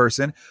safe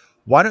person.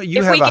 Why don't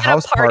you have a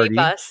house party?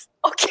 Bus.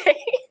 Okay.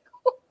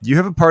 You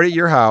have a party at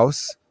your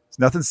house. There's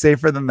nothing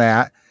safer than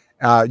that.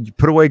 You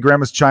put away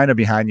Grandma's china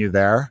behind you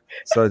there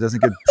so it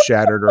doesn't get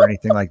shattered or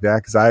anything like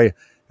that. Because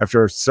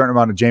after a certain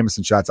amount of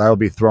Jameson shots, I will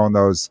be throwing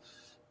those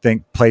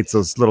plates,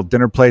 those little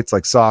dinner plates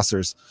like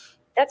saucers.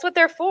 That's what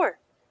they're for.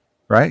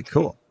 Right?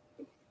 Cool.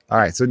 All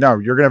right. So no,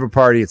 you're gonna have a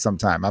party at some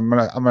time. I'm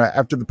gonna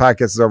after the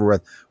podcast is over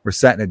with, we're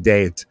setting a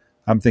date.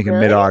 I'm thinking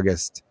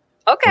mid-August.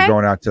 Okay. We're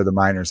going out to the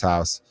Miner's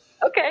house.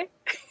 Okay.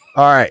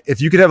 All right.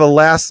 If you could have a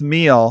last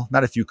meal,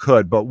 not if you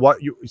could, but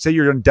what you say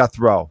you're on death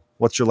row.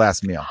 What's your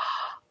last meal?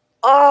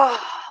 Oh,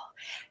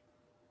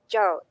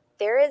 Joe,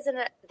 there is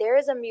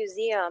a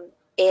museum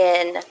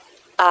in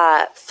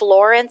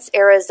Florence,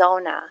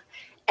 Arizona,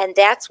 and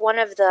that's one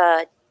of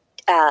the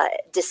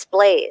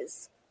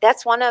displays.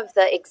 That's one of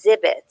the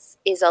exhibits,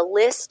 is a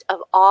list of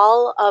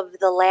all of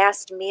the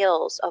last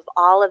meals of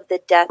all of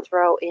the death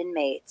row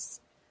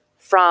inmates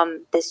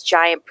from this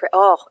giant.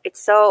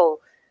 It's so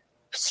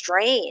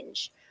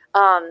strange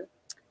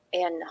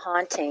and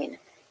haunting.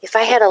 If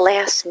I had a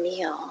last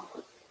meal,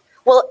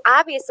 well,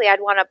 obviously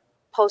I'd want to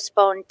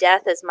postpone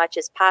death as much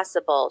as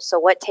possible. So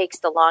what takes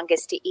the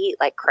longest to eat?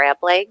 Like crab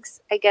legs,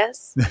 I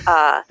guess.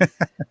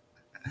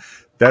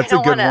 That's a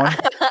good one.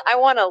 I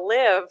want to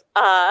live.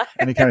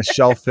 Any kind of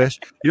shellfish.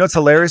 You know what's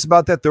hilarious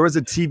about that? There was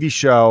a TV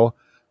show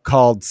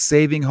called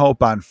Saving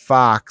Hope on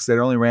Fox that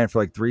only ran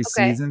for 3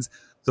 seasons.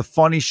 It's a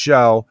funny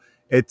show.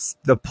 It's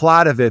the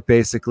plot of it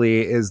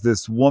basically is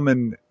this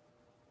woman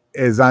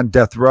is on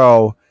death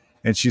row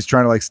and she's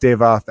trying to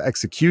stave off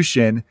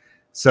execution.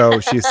 So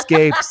she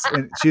escapes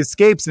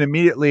and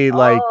immediately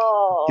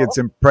gets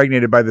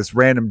impregnated by this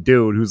random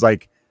dude who's a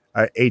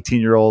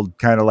 18-year-old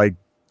kind of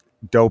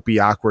dopey,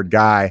 awkward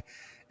guy.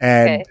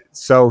 And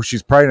so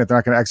she's pregnant. They're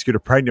not going to execute a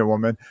pregnant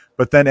woman.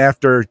 But then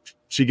after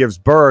she gives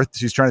birth,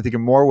 she's trying to think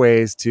of more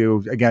ways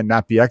to, again,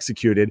 not be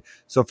executed.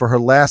 So for her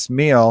last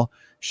meal,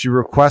 she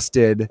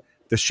requested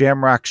the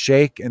Shamrock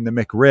Shake and the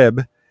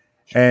McRib.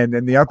 And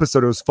in the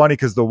episode, it was funny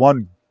because the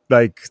one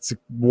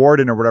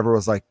warden or whatever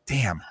was like,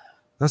 damn,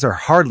 those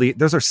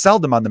are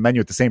seldom on the menu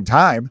at the same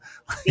time.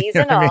 Seasonal. You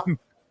know what I mean?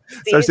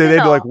 So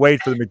they'd be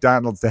wait for the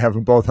McDonald's to have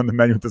them both on the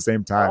menu at the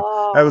same time.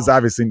 That was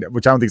obviously,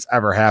 which I don't think it's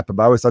ever happened,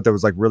 but I always thought that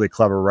was really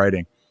clever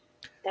writing.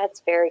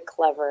 That's very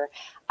clever.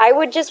 I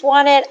would just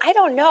want it. I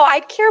don't know.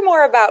 I'd care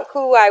more about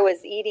who I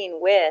was eating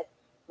with,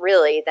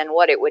 really, than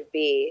what it would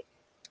be.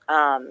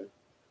 All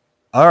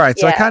right.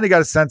 So I Yeah. kind of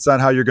got a sense on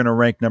how you're going to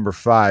rank number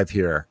 5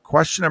 here.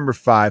 Question number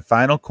 5,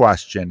 final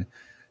question.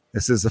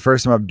 This is the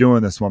first time I'm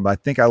doing this one, but I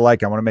think I want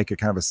to make it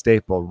kind of a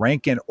staple.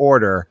 Rank in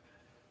order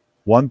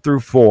 1 through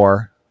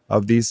 4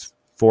 of these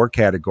 4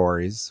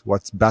 categories.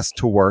 What's best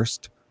to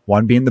worst?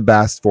 1 being the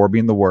best, 4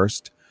 being the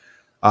worst.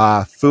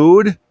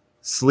 Food,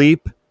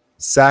 sleep,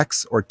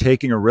 sex, or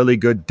taking a really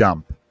good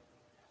dump.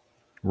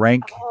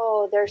 Rank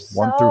There's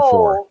 1 through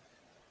 4.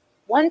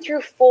 1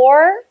 through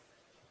 4?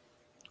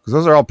 Because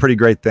those are all pretty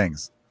great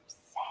things.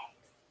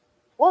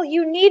 Well,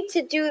 you need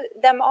to do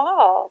them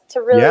all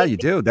to really. Yeah, you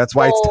do. That's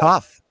why it's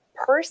tough.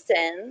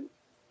 Person.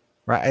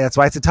 Right. That's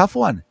why it's a tough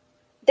one.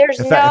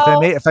 There's if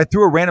I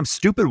threw a random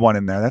stupid one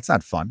in there, that's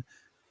not fun.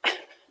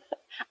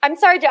 I'm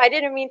sorry, Joe. I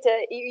didn't mean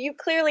to. You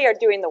clearly are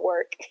doing the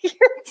work.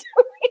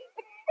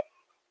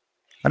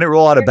 I didn't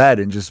roll out of bed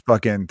and just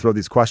fucking throw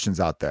these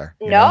questions out there.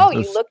 You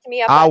looked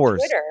me up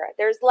hours. on Twitter.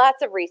 There's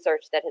lots of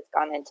research that has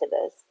gone into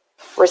this.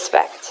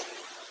 Respect.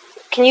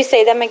 Can you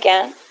say them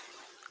again?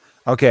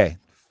 Okay.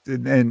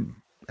 In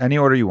any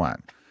order you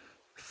want.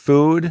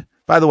 Food.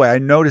 By the way,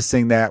 I'm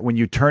noticing that when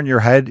you turn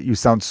your head, you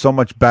sound so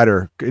much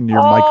better in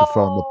your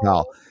microphone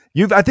lapel.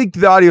 I think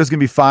the audio is going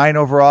to be fine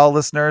overall,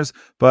 listeners.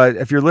 But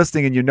if you're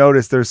listening and you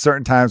notice there's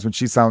certain times when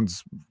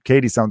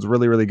Katie sounds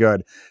really, really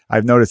good.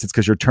 I've noticed it's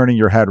because you're turning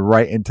your head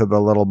right into the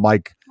little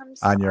mic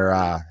on your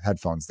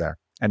headphones there.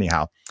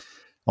 Anyhow,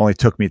 only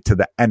took me to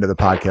the end of the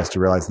podcast to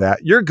realize that.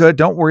 You're good.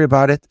 Don't worry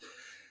about it.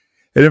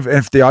 And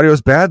if the audio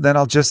is bad, then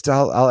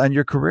I'll end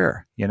your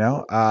career.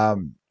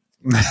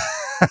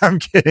 I'm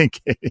kidding,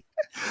 Katie.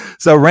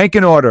 So rank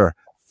in order: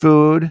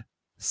 food,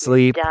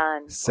 sleep,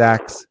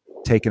 sex,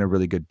 taking a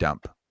really good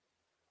dump.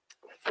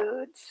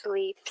 Food,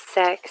 sleep,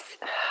 sex.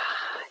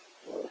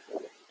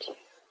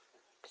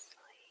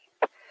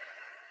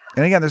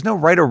 And again, there's no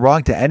right or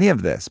wrong to any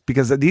of this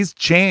because these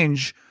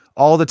change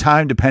all the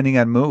time depending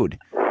on mood.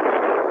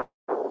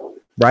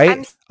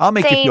 Right? I'll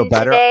make you feel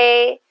better.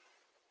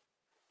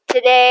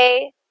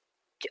 Today.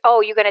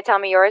 Oh, you going to tell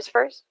me yours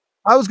first?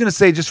 I was going to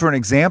say, just for an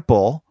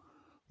example,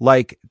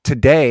 like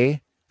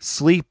today,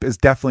 sleep is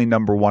definitely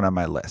number 1 on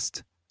my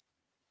list.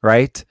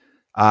 Right?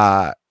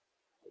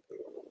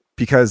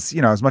 Because,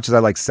 as much as I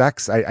like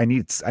sex, I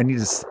need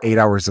 8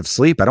 hours of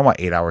sleep. I don't want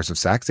 8 hours of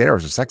sex. 8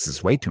 hours of sex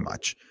is way too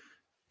much.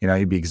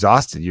 You'd be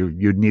exhausted.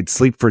 You'd need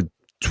sleep for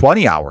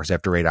 20 hours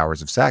after 8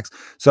 hours of sex.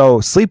 So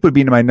sleep would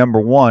be my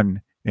number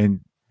 1 in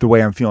the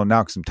way I'm feeling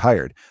now because I'm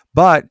tired.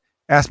 But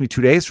ask me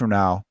 2 days from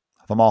now,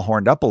 if I'm all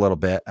horned up a little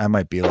bit, I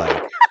might be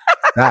like,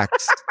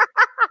 sex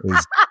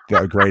is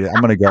great. I'm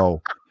going to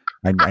go,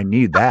 I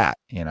need that,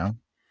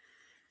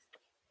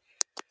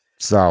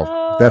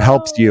 So that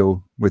helps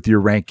you with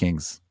your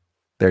rankings.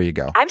 There you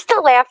go. I'm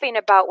still laughing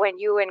about when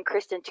you and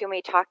Kristen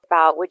Toomey talked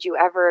about, would you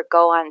ever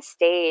go on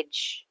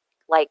stage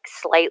like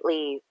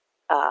slightly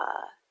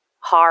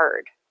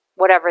hard,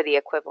 whatever the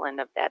equivalent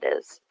of that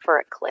is for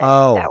a clip?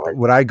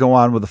 Would I go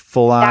on with a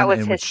full on? That was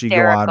and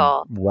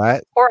hysterical. Would she go on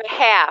what? Or a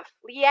half?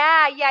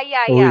 Yeah.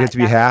 We get to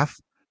be half.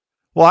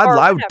 Well,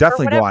 I would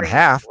definitely go on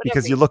half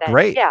because you look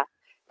great. Yeah.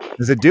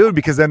 As a dude,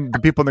 because then the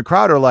people in the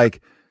crowd are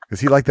like, is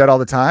he like that all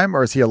the time,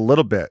 or is he a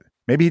little bit?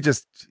 Maybe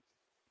that's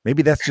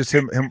just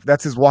him.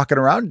 That's his walking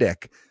around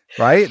dick,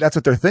 right? That's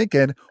what they're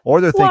thinking.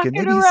 Or they're thinking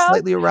maybe he's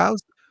slightly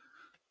aroused.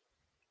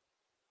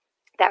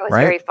 That was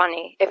very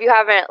funny. If you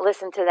haven't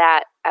listened to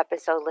that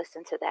episode,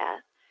 listen to that.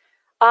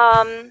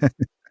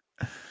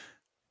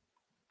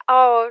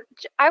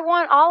 I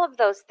want all of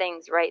those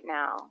things right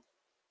now.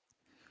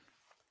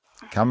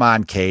 Come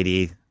on,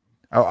 Katie.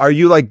 Are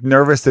you like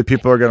nervous that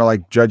people are going to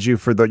like judge you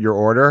for your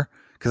order?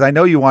 Because I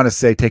know you want to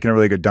say taking a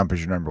really good dump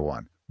is your number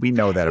 1. We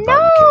know that about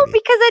you, Katie. No,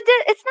 because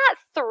it's not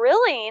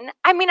thrilling.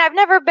 I mean, I've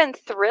never been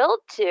thrilled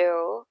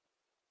to.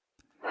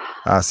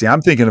 See,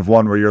 I'm thinking of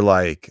one where you're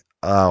like,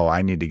 oh,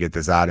 I need to get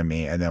this out of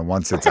me. And then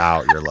once it's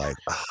out, you're like,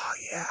 oh,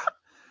 yeah.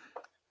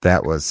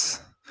 That was...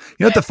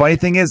 You know what the funny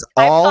thing is?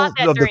 All of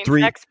the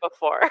 3... sex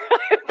before.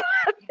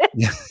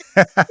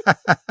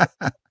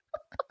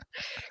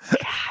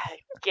 God,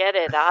 get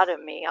it out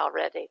of me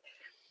already.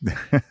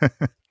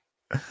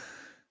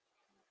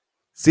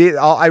 See,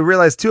 I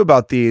realized too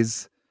about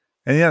these...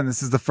 And yeah,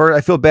 this is the first.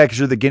 I feel bad because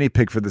you're the guinea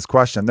pig for this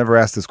question. I've never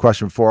asked this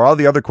question before. All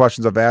the other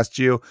questions I've asked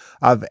you,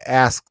 I've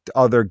asked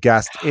other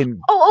guests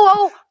in.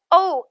 Oh,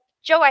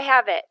 Joe, I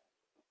have it.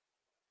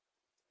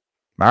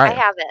 All right, I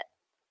have it.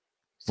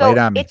 So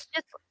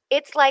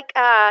it's like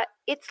a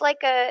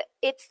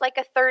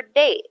third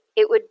date.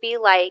 It would be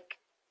like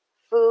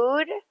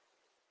food.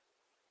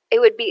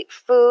 It would be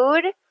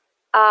food.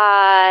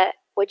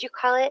 What'd you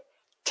call it?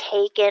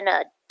 Taking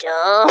a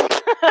dump.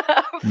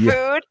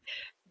 Food,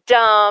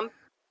 dump.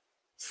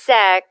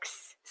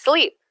 Sex,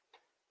 sleep.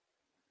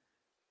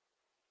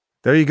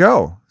 There you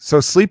go. So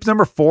sleep's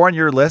number 4 on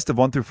your list of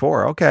 1 through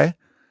 4. Okay.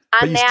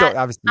 On this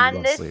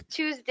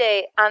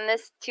Tuesday,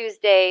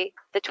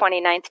 the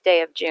 29th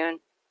day of June.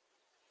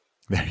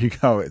 There you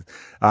go.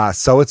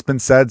 So it's been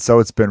said, so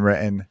it's been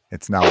written.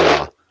 It's now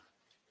law.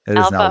 It is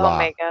Alpha now law.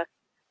 Omega.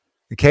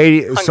 Katie,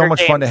 it was so Hunger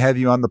much fun to Games. have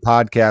you on the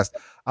podcast.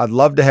 I'd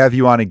love to have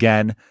you on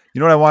again. You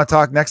know what I want to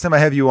talk next time I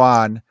have you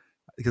on,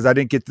 because I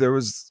did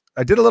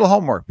a little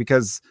homework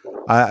because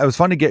it was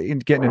fun to getting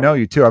to know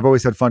you too. I've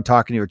always had fun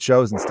talking to you at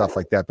shows and stuff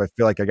like that, but I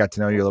feel like I got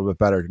to know you a little bit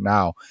better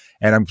now.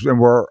 And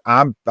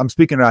I'm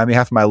speaking on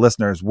behalf of my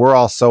listeners. We're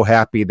all so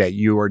happy that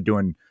you are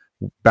doing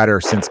better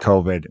since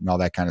COVID and all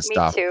that kind of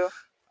stuff. Me too.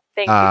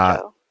 Thank you,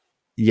 Joe.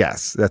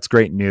 Yes, that's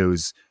great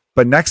news.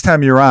 But next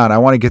time you're on, I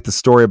want to get the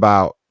story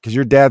about, because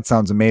your dad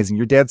sounds amazing.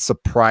 Your dad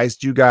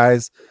surprised you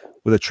guys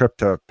with a trip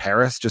to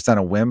Paris just on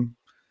a whim.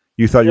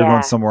 You thought you were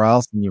going somewhere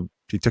else, and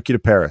he took you to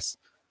Paris.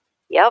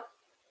 Yep.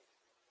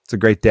 It's a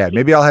great dad.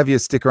 Maybe I'll have you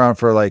stick around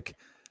for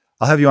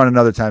I'll have you on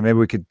another time. Maybe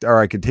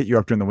I could hit you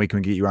up during the week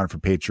and get you on for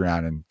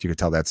Patreon, and you could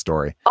tell that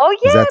story. Oh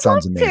yeah, that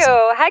sounds amazing.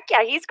 Heck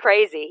yeah, he's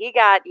crazy.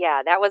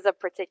 That was a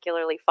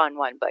particularly fun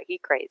one, but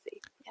he's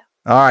crazy. Yeah.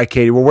 All right,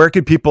 Katie. Well, where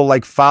could people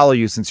follow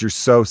you since you're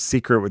so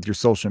secret with your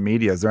social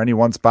media? Is there any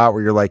one spot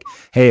where you're like,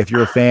 hey, if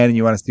you're a fan and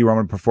you want to see where I'm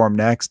going to perform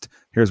next,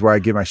 here's where I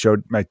give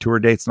my tour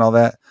dates and all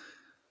that?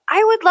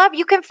 I would love,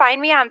 you can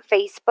find me on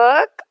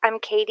Facebook. I'm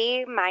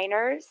Katie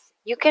Miners.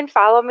 You can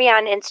follow me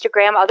on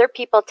Instagram. Other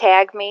people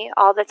tag me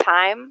all the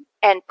time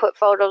and put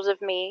photos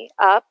of me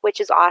up, which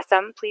is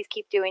awesome. Please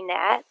keep doing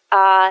that.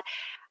 I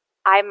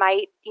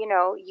might,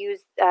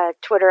 use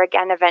Twitter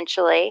again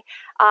eventually.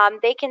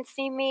 They can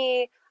see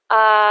me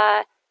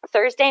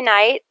Thursday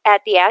night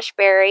at the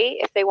Ashbury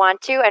if they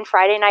want to, and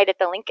Friday night at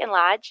the Lincoln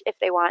Lodge if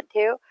they want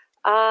to.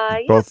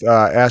 Both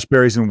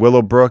Ashbury's in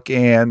Willowbrook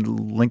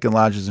and Lincoln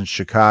Lodges in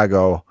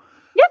Chicago.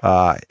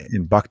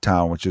 In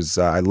Bucktown, which is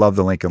I love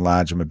the Lincoln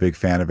Lodge. I'm a big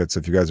fan of it. So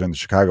if you guys are in the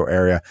Chicago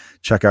area,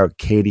 check out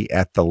Katie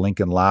at the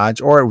Lincoln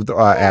Lodge, or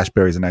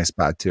Ashbury's a nice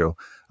spot too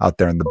out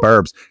there in the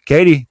burbs.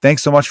 Katie,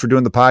 thanks so much for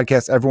doing the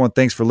podcast. Everyone,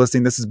 thanks for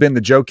listening. This has been the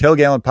Joe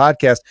Kilgallen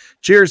podcast.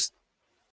 Cheers.